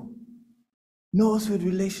do? Knows with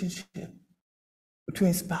relationship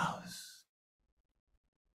between spouse.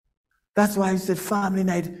 That's why I said family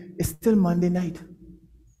night is still Monday night.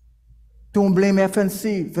 Don't blame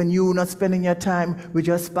FNC when you're not spending your time with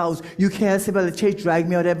your spouse. You can't say, well, the church dragged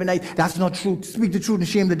me out every night. That's not true. Speak the truth and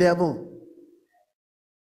shame the devil.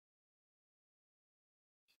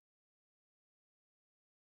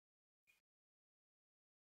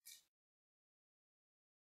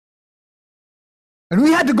 And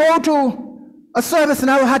we had to go to a service and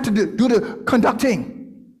I had to do the conducting.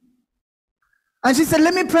 And she said,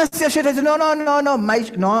 let me press your shirt. I said, no, not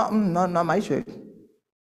my shirt.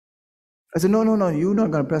 I said, no, you're not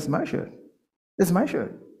going to press my shirt. This is my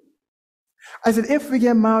shirt. I said, if we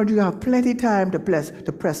get married, you have plenty of time to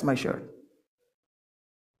press my shirt.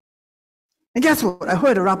 And guess what? I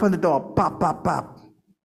heard a rap on the door. Pop, pop, pop.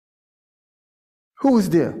 Who was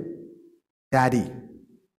there? Daddy.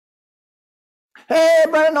 Hey,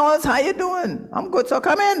 Brother Knowles, how you doing? I'm good, so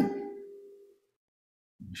come in.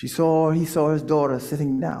 He saw his daughter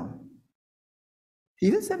sitting down. He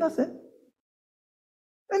didn't say nothing.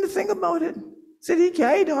 And the thing about it, said he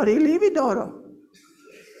carried daughter, he leave his daughter.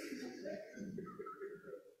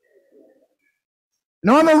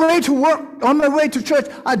 Now on my way to work, on my way to church,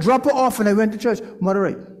 I drop her off and I went to church.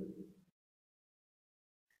 Moderate.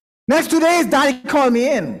 Next 2 days, Daddy called me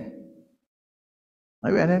in.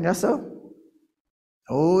 I went in, yes sir.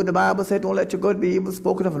 Oh, the Bible said, don't let your God be evil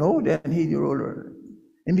spoken of. And oh, then he rolled over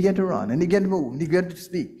and began to run, and he began to move, and he began to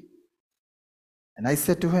speak. And I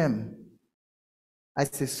said to him, I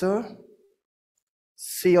said, sir,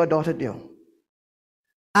 see your daughter there.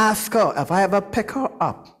 Ask her if I ever pick her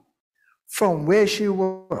up from where she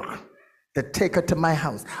works to take her to my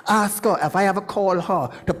house. Ask her if I ever call her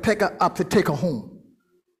to pick her up to take her home.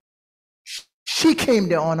 She came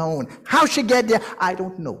there on her own. How she get there, I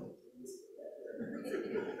don't know.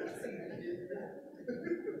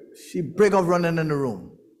 She break off running in the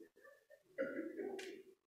room.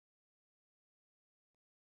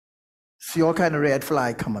 See all kind of red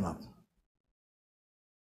flag coming up.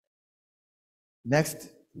 Next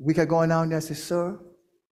week I go down there, I say, sir,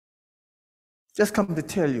 just come to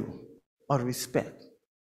tell you out of respect.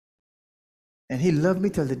 And he loved me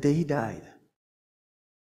till the day he died.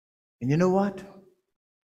 And you know what?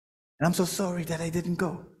 And I'm so sorry that I didn't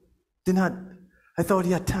go. I thought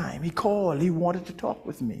he had time. He called, he wanted to talk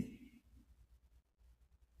with me.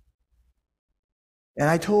 And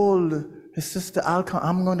I told his sister,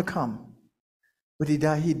 I'm going to come. But he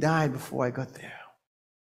died before I got there.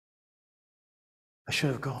 I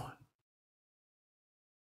should have gone.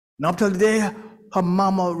 And up till the day, her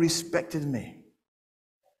mama respected me.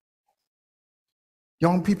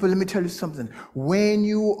 Young people, let me tell you something. When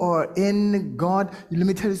you are in God, let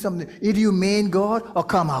me tell you something. Either you main God or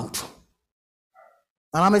come out.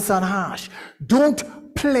 And I'm going to sound harsh.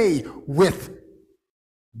 Don't play with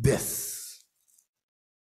this.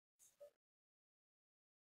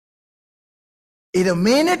 Either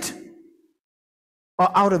mean it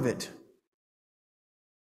or out of it.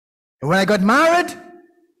 And when I got married,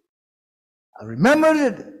 I remembered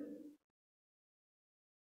it.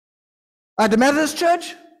 At the Methodist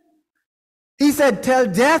Church, he said, till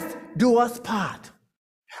death do us part.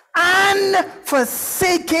 And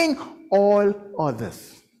forsaking all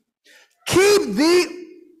others. Keep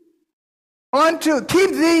her unto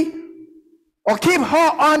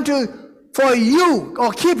for you,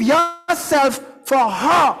 or keep yourself for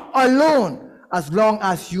her alone, as long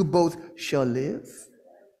as you both shall live.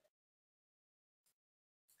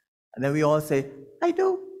 And then we all say, I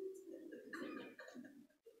do.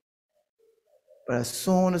 But as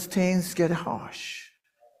soon as things get harsh,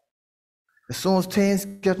 as soon as things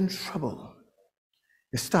get in trouble,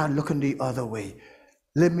 you start looking the other way.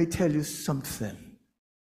 Let me tell you something.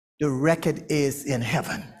 The record is in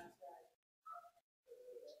heaven.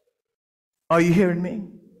 Are you hearing me?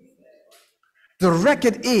 The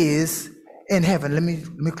record is in heaven. Let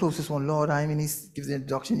me close this one. Lord, I mean, he gives the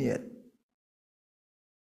introduction yet.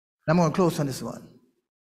 I'm going to close on this one.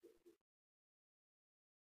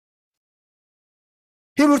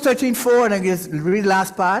 Hebrews 13:4, and I guess read the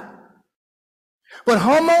last part. But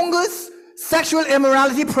whoremongers, sexual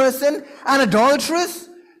immorality person, and adulterers,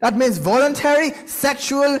 that means voluntary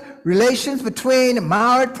sexual relations between a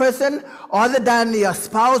married person other than your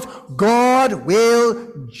spouse, God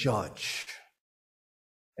will judge.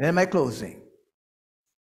 And then my closing.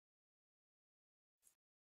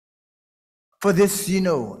 For this you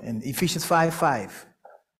know, in Ephesians 5:5,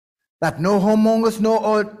 that no whoremongers,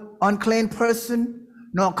 no unclean person,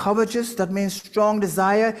 nor covetous, that means strong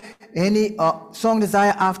desire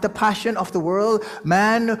after passion of the world,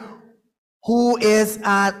 man who is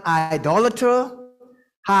an idolater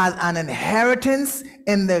has an inheritance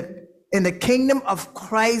in the kingdom of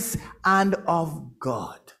Christ and of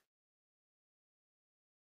God.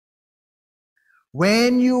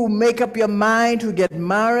 When you make up your mind to get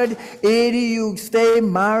married, either you stay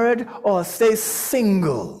married or stay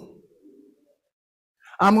single.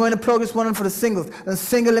 I'm going to plug this one for the singles. And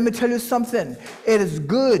single, let me tell you something. It is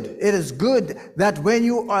good. It is good that when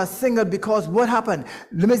you are single, because what happened?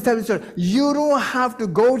 Let me tell you something. You don't have to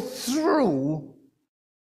go through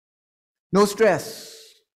no stress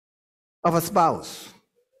of a spouse.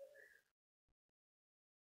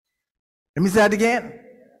 Let me say that again.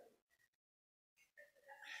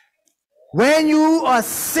 When you are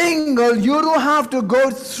single, you don't have to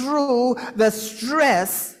go through the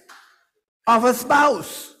stress of a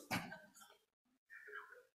spouse.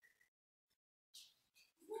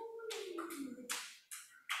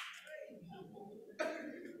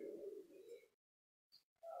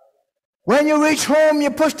 When you reach home,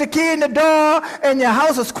 you push the key in the door, and your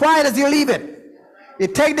house is quiet as you leave it. You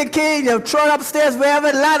take the key, you throw it upstairs, wherever,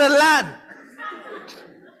 lad.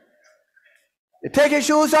 You take your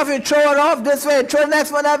shoes off, you throw it off this way, throw the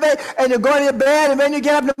next one that way, and you go to your bed, and when you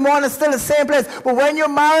get up in the morning, it's still the same place. But when you're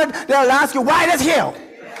married, they'll ask you, why this here?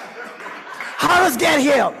 How does get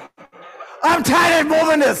here? I'm tired of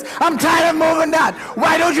moving this. I'm tired of moving that.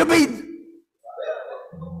 Why don't you be?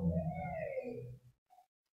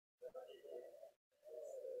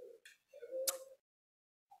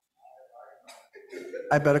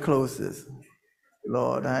 I better close this.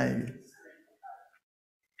 Lord, hang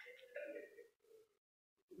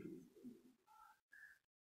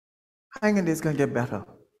in there, it's going to get better.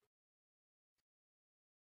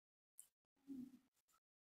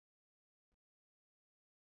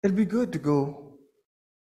 It'll be good to go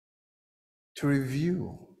to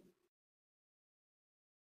review,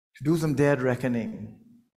 to do some dead reckoning.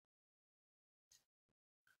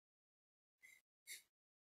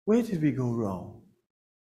 Where did we go wrong?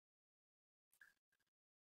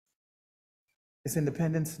 It's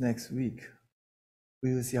Independence next week.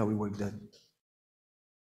 We will see how we work that.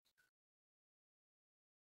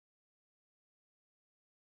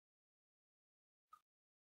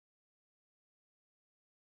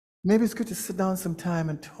 Maybe it's good to sit down sometime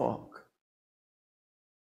and talk.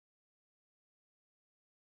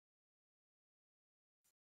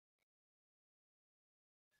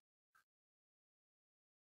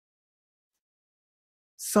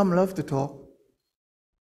 Some love to talk.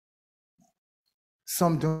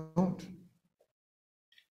 Some don't.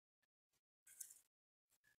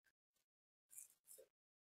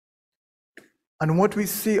 And what we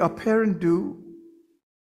see a parent do,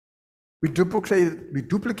 we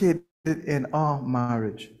duplicate it in our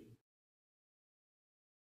marriage.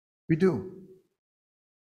 We do.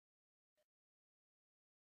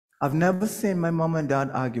 I've never seen my mom and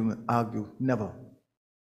dad argue. Never.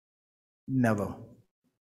 Never.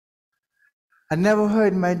 I never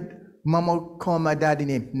heard my mama call my daddy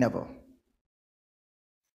name. Never.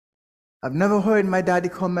 I've never heard my daddy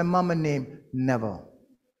call my mama name. Never.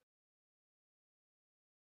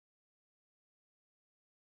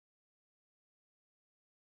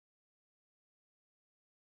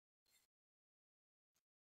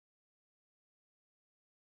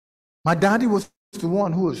 My daddy was the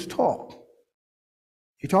one who was talk.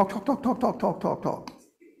 He talk.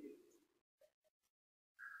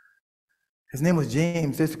 His name was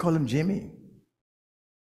James. They used to call him Jimmy.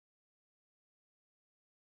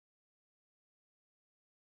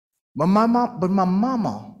 But my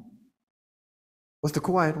mama was the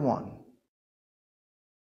quiet one.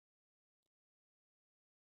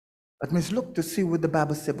 That means look to see what the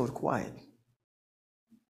Bible said about quiet.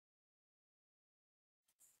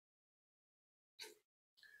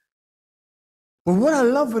 But what I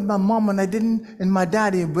love with my mom and my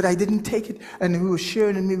daddy, but I didn't take it, and we were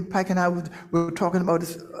sharing, and maybe Pike and I we were talking about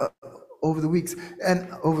this over the weeks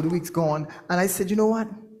gone, and I said, you know what?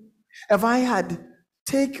 If I had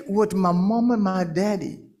take what my mom and my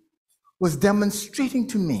daddy was demonstrating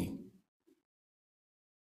to me,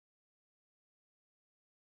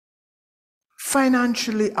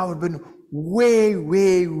 financially, I would have been way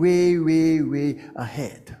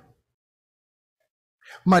ahead.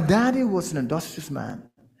 My daddy was an industrious man.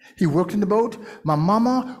 He worked in the boat. My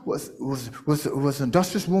mama was an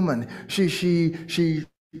industrious woman. She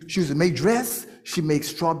used to make dress. She makes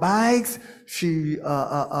straw bags. She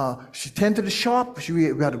tended the shop. We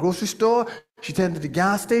had a grocery store. She tended the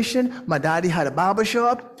gas station. My daddy had a barber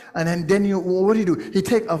shop. And then what did he do?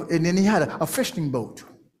 And then he had a fishing boat.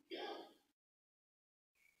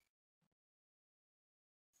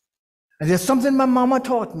 And there's something my mama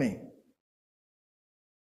taught me.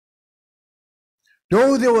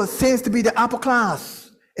 Though there was seems to be the upper class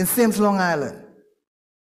in Sims, Long Island,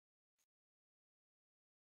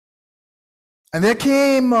 And there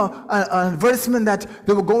came an advertisement that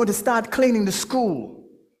they were going to start cleaning the school.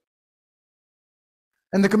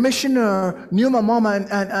 And the commissioner knew my mom,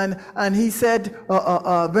 and he said,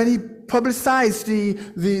 when he publicized the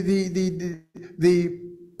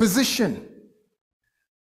position,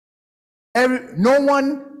 no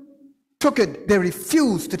one took it. They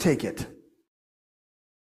refused to take it.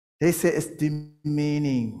 They said it's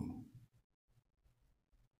demeaning.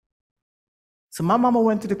 So my mama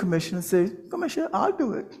went to the commissioner and said, Commissioner, I'll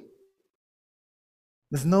do it.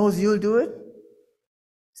 Ms. Knowles, you'll do it?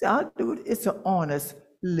 Say, I'll do it. It's an honest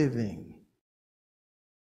living.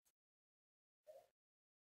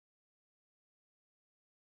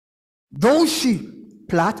 Though she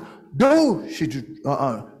plait, though she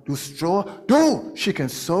do straw, though she can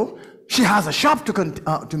sew, she has a shop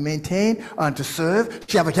to maintain and to serve,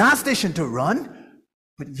 she has a gas station to run,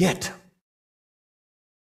 but yet,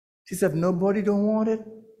 she said, if nobody don't want it,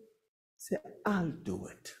 say, I'll do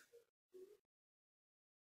it.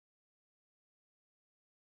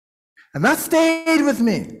 And that stayed with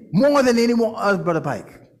me more than anyone else, Brother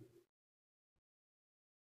Pike.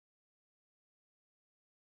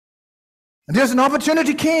 And there's an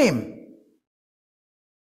opportunity came.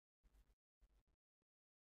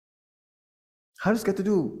 How does it get to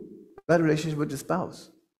do better relationship with your spouse?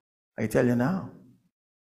 I tell you now.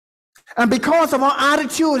 And because of our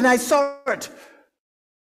attitude, and I saw it,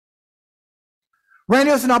 when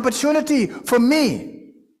there's an opportunity for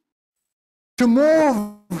me to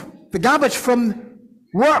move the garbage from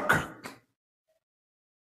work,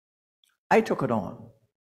 I took it on.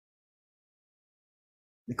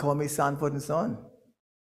 They call me Sanford and Son.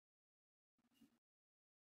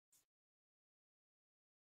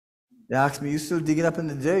 They asked me, you still digging up in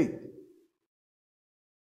the dirt?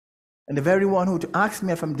 And the very one who asked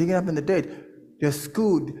me if I'm digging up in the dirt, their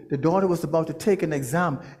school, the daughter was about to take an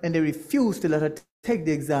exam, and they refused to let her take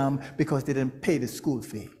the exam because they didn't pay the school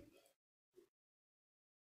fee.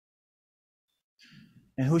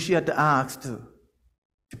 And who she had to ask to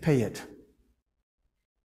pay it,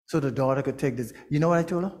 so the daughter could take this. You know what I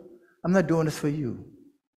told her? I'm not doing this for you.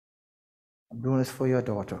 I'm doing this for your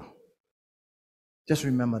daughter. Just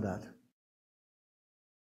remember that.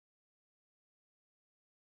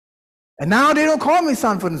 And now they don't call me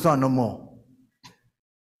Sanford and Son no more.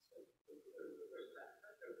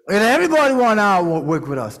 And everybody want to work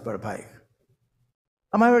with us, Brother Pike.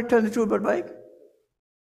 Am I telling the truth, Brother Pike?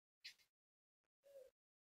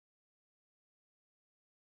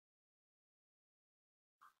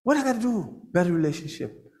 What I got to do? Better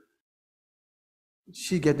relationship.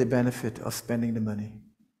 She get the benefit of spending the money.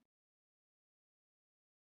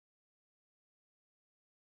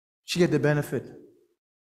 She get the benefit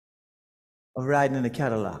of riding in a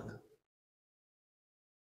Cadillac.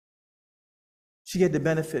 She get the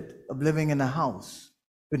benefit of living in a house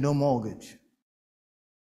with no mortgage.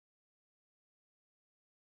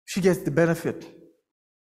 She gets the benefit.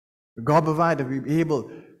 God provided we be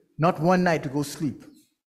able not one night to go sleep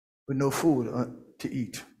with no food to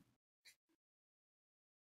eat.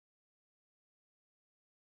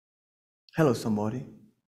 Hello, somebody.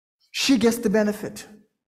 She gets the benefit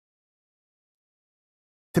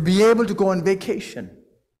to be able to go on vacation.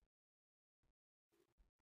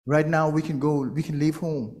 Right now, we can leave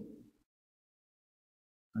home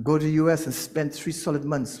and go to the US and spend 3 solid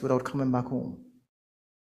months without coming back home.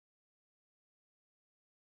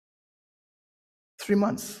 3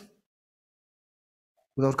 months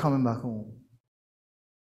without coming back home.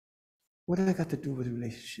 What did I got to do with the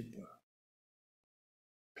relationship?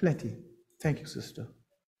 Plenty. Thank you, sister.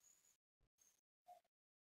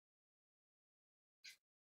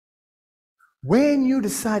 When you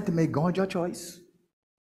decide to make God your choice,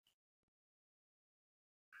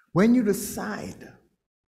 when you decide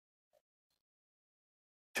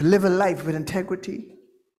to live a life with integrity,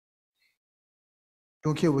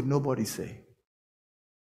 don't care what nobody say.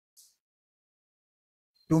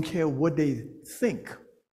 Don't care what they think.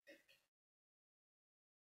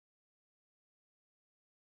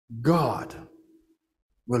 God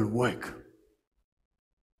will work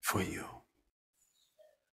for you.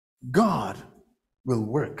 God will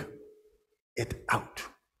work it out.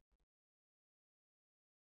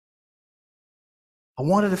 I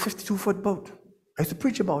wanted a 52-foot boat. I used to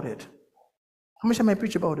preach about it. How much time I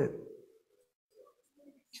preach about it?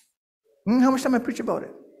 How much time I preach about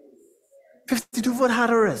it? 52-foot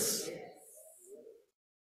Hatteras.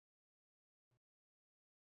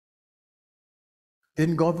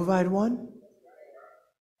 Didn't God provide one?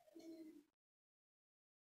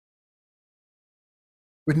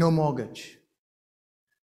 With no mortgage.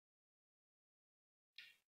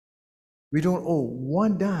 We don't owe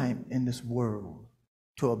one dime in this world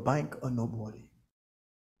to a bank or nobody.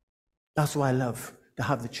 That's why I love to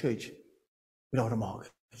have the church without a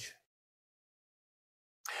mortgage.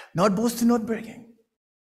 Not boasting, not bragging.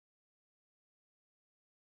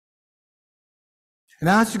 And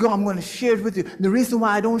as you go, I'm going to share it with you. The reason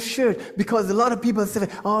why I don't share it, because a lot of people say,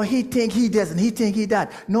 oh, he think he does and he think he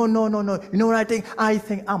that. No. You know what I think? I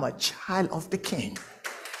think I'm a child of the King.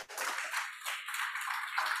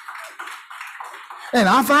 And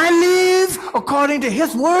if I live according to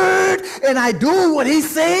his word and I do what he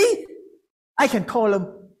say, I can call him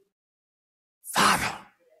Father.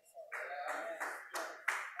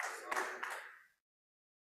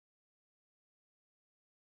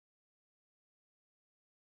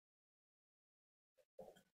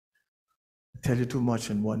 I tell you too much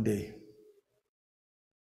in one day.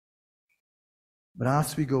 But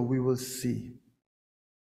as we go, we will see.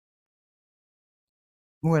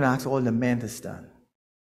 I'm going to ask all the men to stand,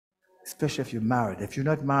 especially if you're married. If you're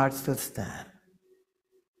not married, still stand.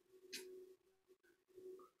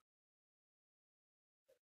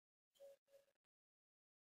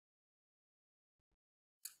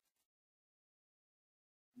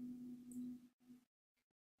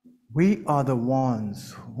 We are the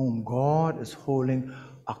ones whom God is holding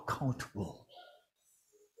accountable.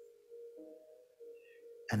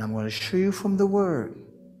 And I'm going to show you from the word.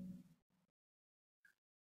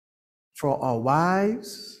 For our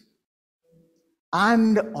wives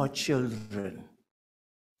and our children.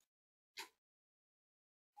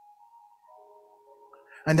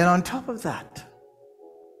 And then on top of that,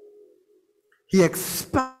 he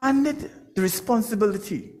expanded the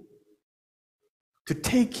responsibility to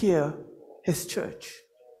take care of his church.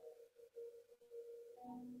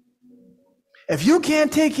 If you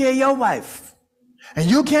can't take care of your wife and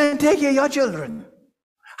you can't take care of your children,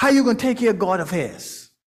 how are you going to take care of God's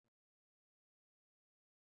affairs?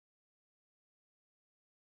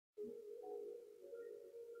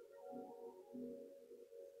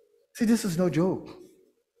 See, this is no joke.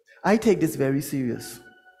 I take this very serious.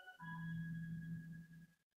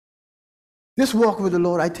 This walk with the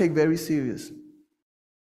Lord, I take very serious.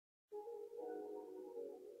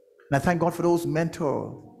 And I thank God for those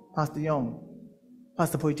mentors, Pastor Young,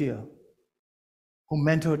 Pastor Poitier, who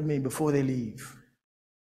mentored me before they leave.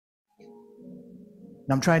 And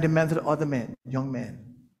I'm trying to mentor other men, young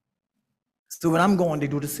men. So when I'm gone, they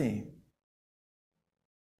do the same.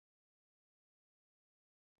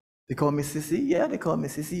 They call me Sissy. Yeah, they call me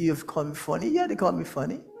Sissy. You've called me funny. Yeah, they call me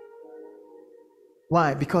funny.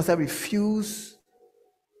 Why? Because I refuse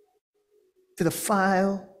to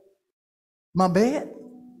defile my bed.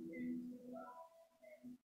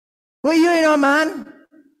 Well, you ain't no man.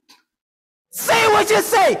 Say what you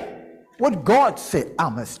say. What God said,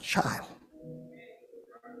 I'm his child.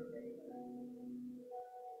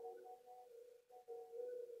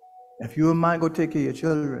 If you and mine go take care of your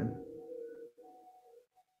children,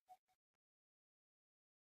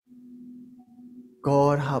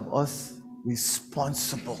 God have us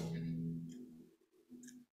responsible.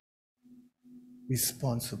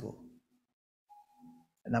 Responsible.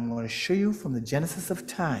 And I'm going to show you from the genesis of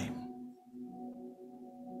time,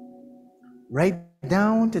 right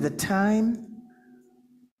down to the time,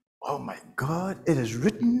 oh my God, it is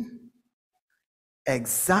written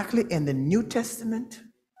exactly in the New Testament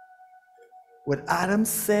what Adam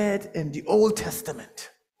said in the Old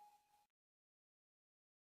Testament.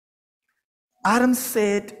 Adam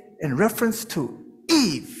said in reference to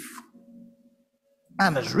Eve,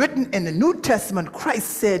 and it's written in the New Testament, Christ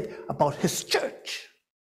said about his church.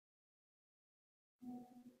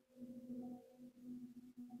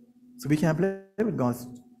 So we can't play with God's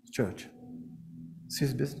church. It's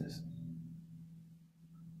his business.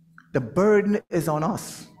 The burden is on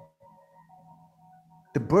us.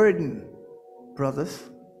 The burden, brothers,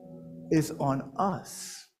 is on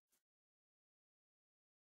us.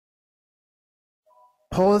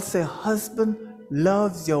 Paul said, husband,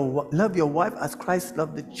 love your wife as Christ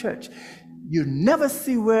loved the church. You never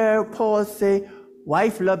see where Paul say,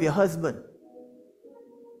 wife, love your husband.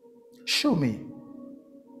 Show me.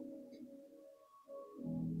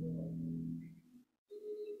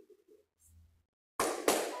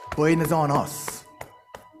 Burden is on us.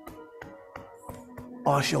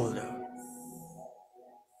 Our shoulder.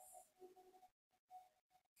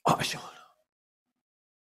 Our shoulder.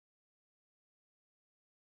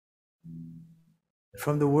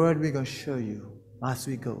 From the word we're going to show you as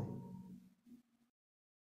we go.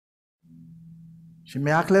 She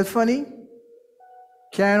may act a little funny,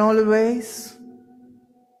 carrying all the ways,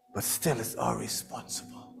 but still it's our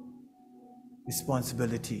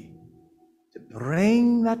responsibility to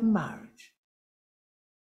bring that marriage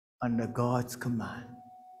under God's command.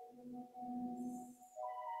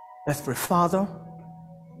 Let's pray. Father,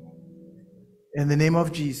 in the name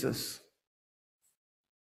of Jesus,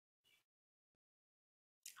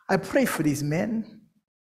 I pray for these men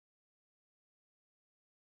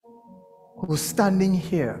who are standing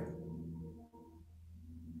here.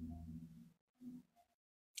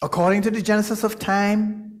 According to the genesis of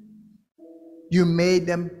time, you made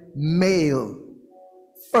them male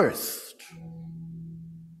first.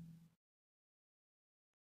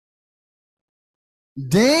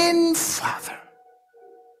 Then, Father,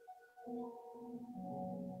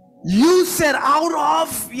 you said out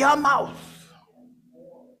of your mouth,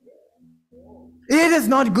 it is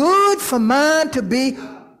not good for man to be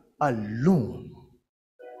alone.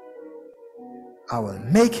 I will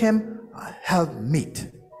make him a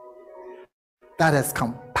helpmeet that is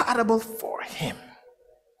compatible for him.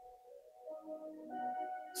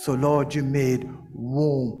 So, Lord, you made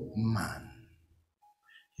woman.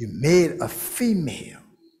 You made a female.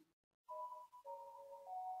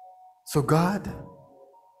 So, God,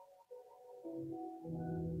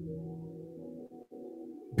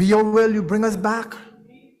 be your will, you bring us back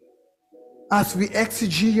as we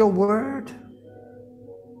exegete your word,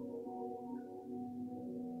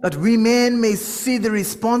 that we men may see the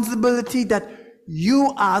responsibility that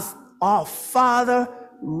you as our Father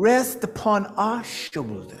rest upon our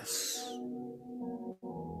shoulders.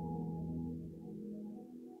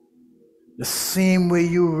 The same way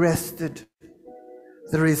you rested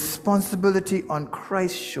the responsibility on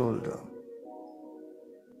Christ's shoulder.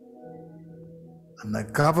 And the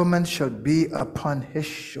government shall be upon his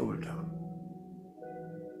shoulder.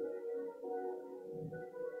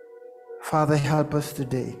 Father, help us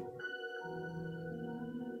today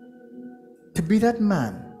to be that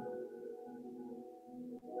man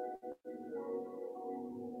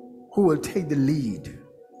who will take the lead,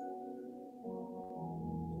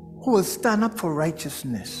 who will stand up for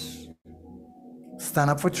righteousness, stand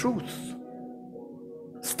up for truth,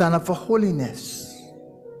 stand up for holiness.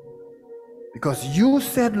 Because you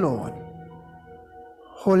said, Lord,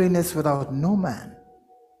 holiness without no man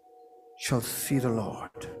shall see the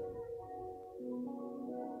Lord.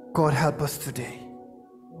 God, help us today.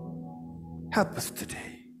 Help us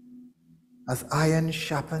today. As iron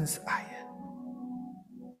sharpens iron.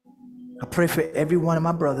 I pray for every one of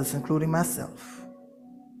my brothers, including myself.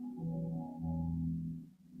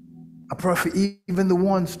 I pray for even the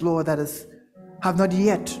ones, Lord, that have not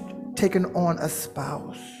yet taken on a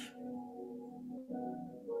spouse,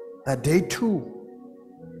 that they too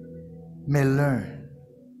may learn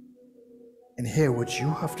and hear what you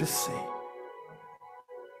have to say.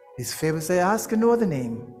 These favors I ask in no other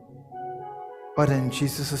name, but in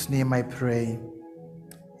Jesus' name I pray.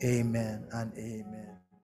 Amen and amen.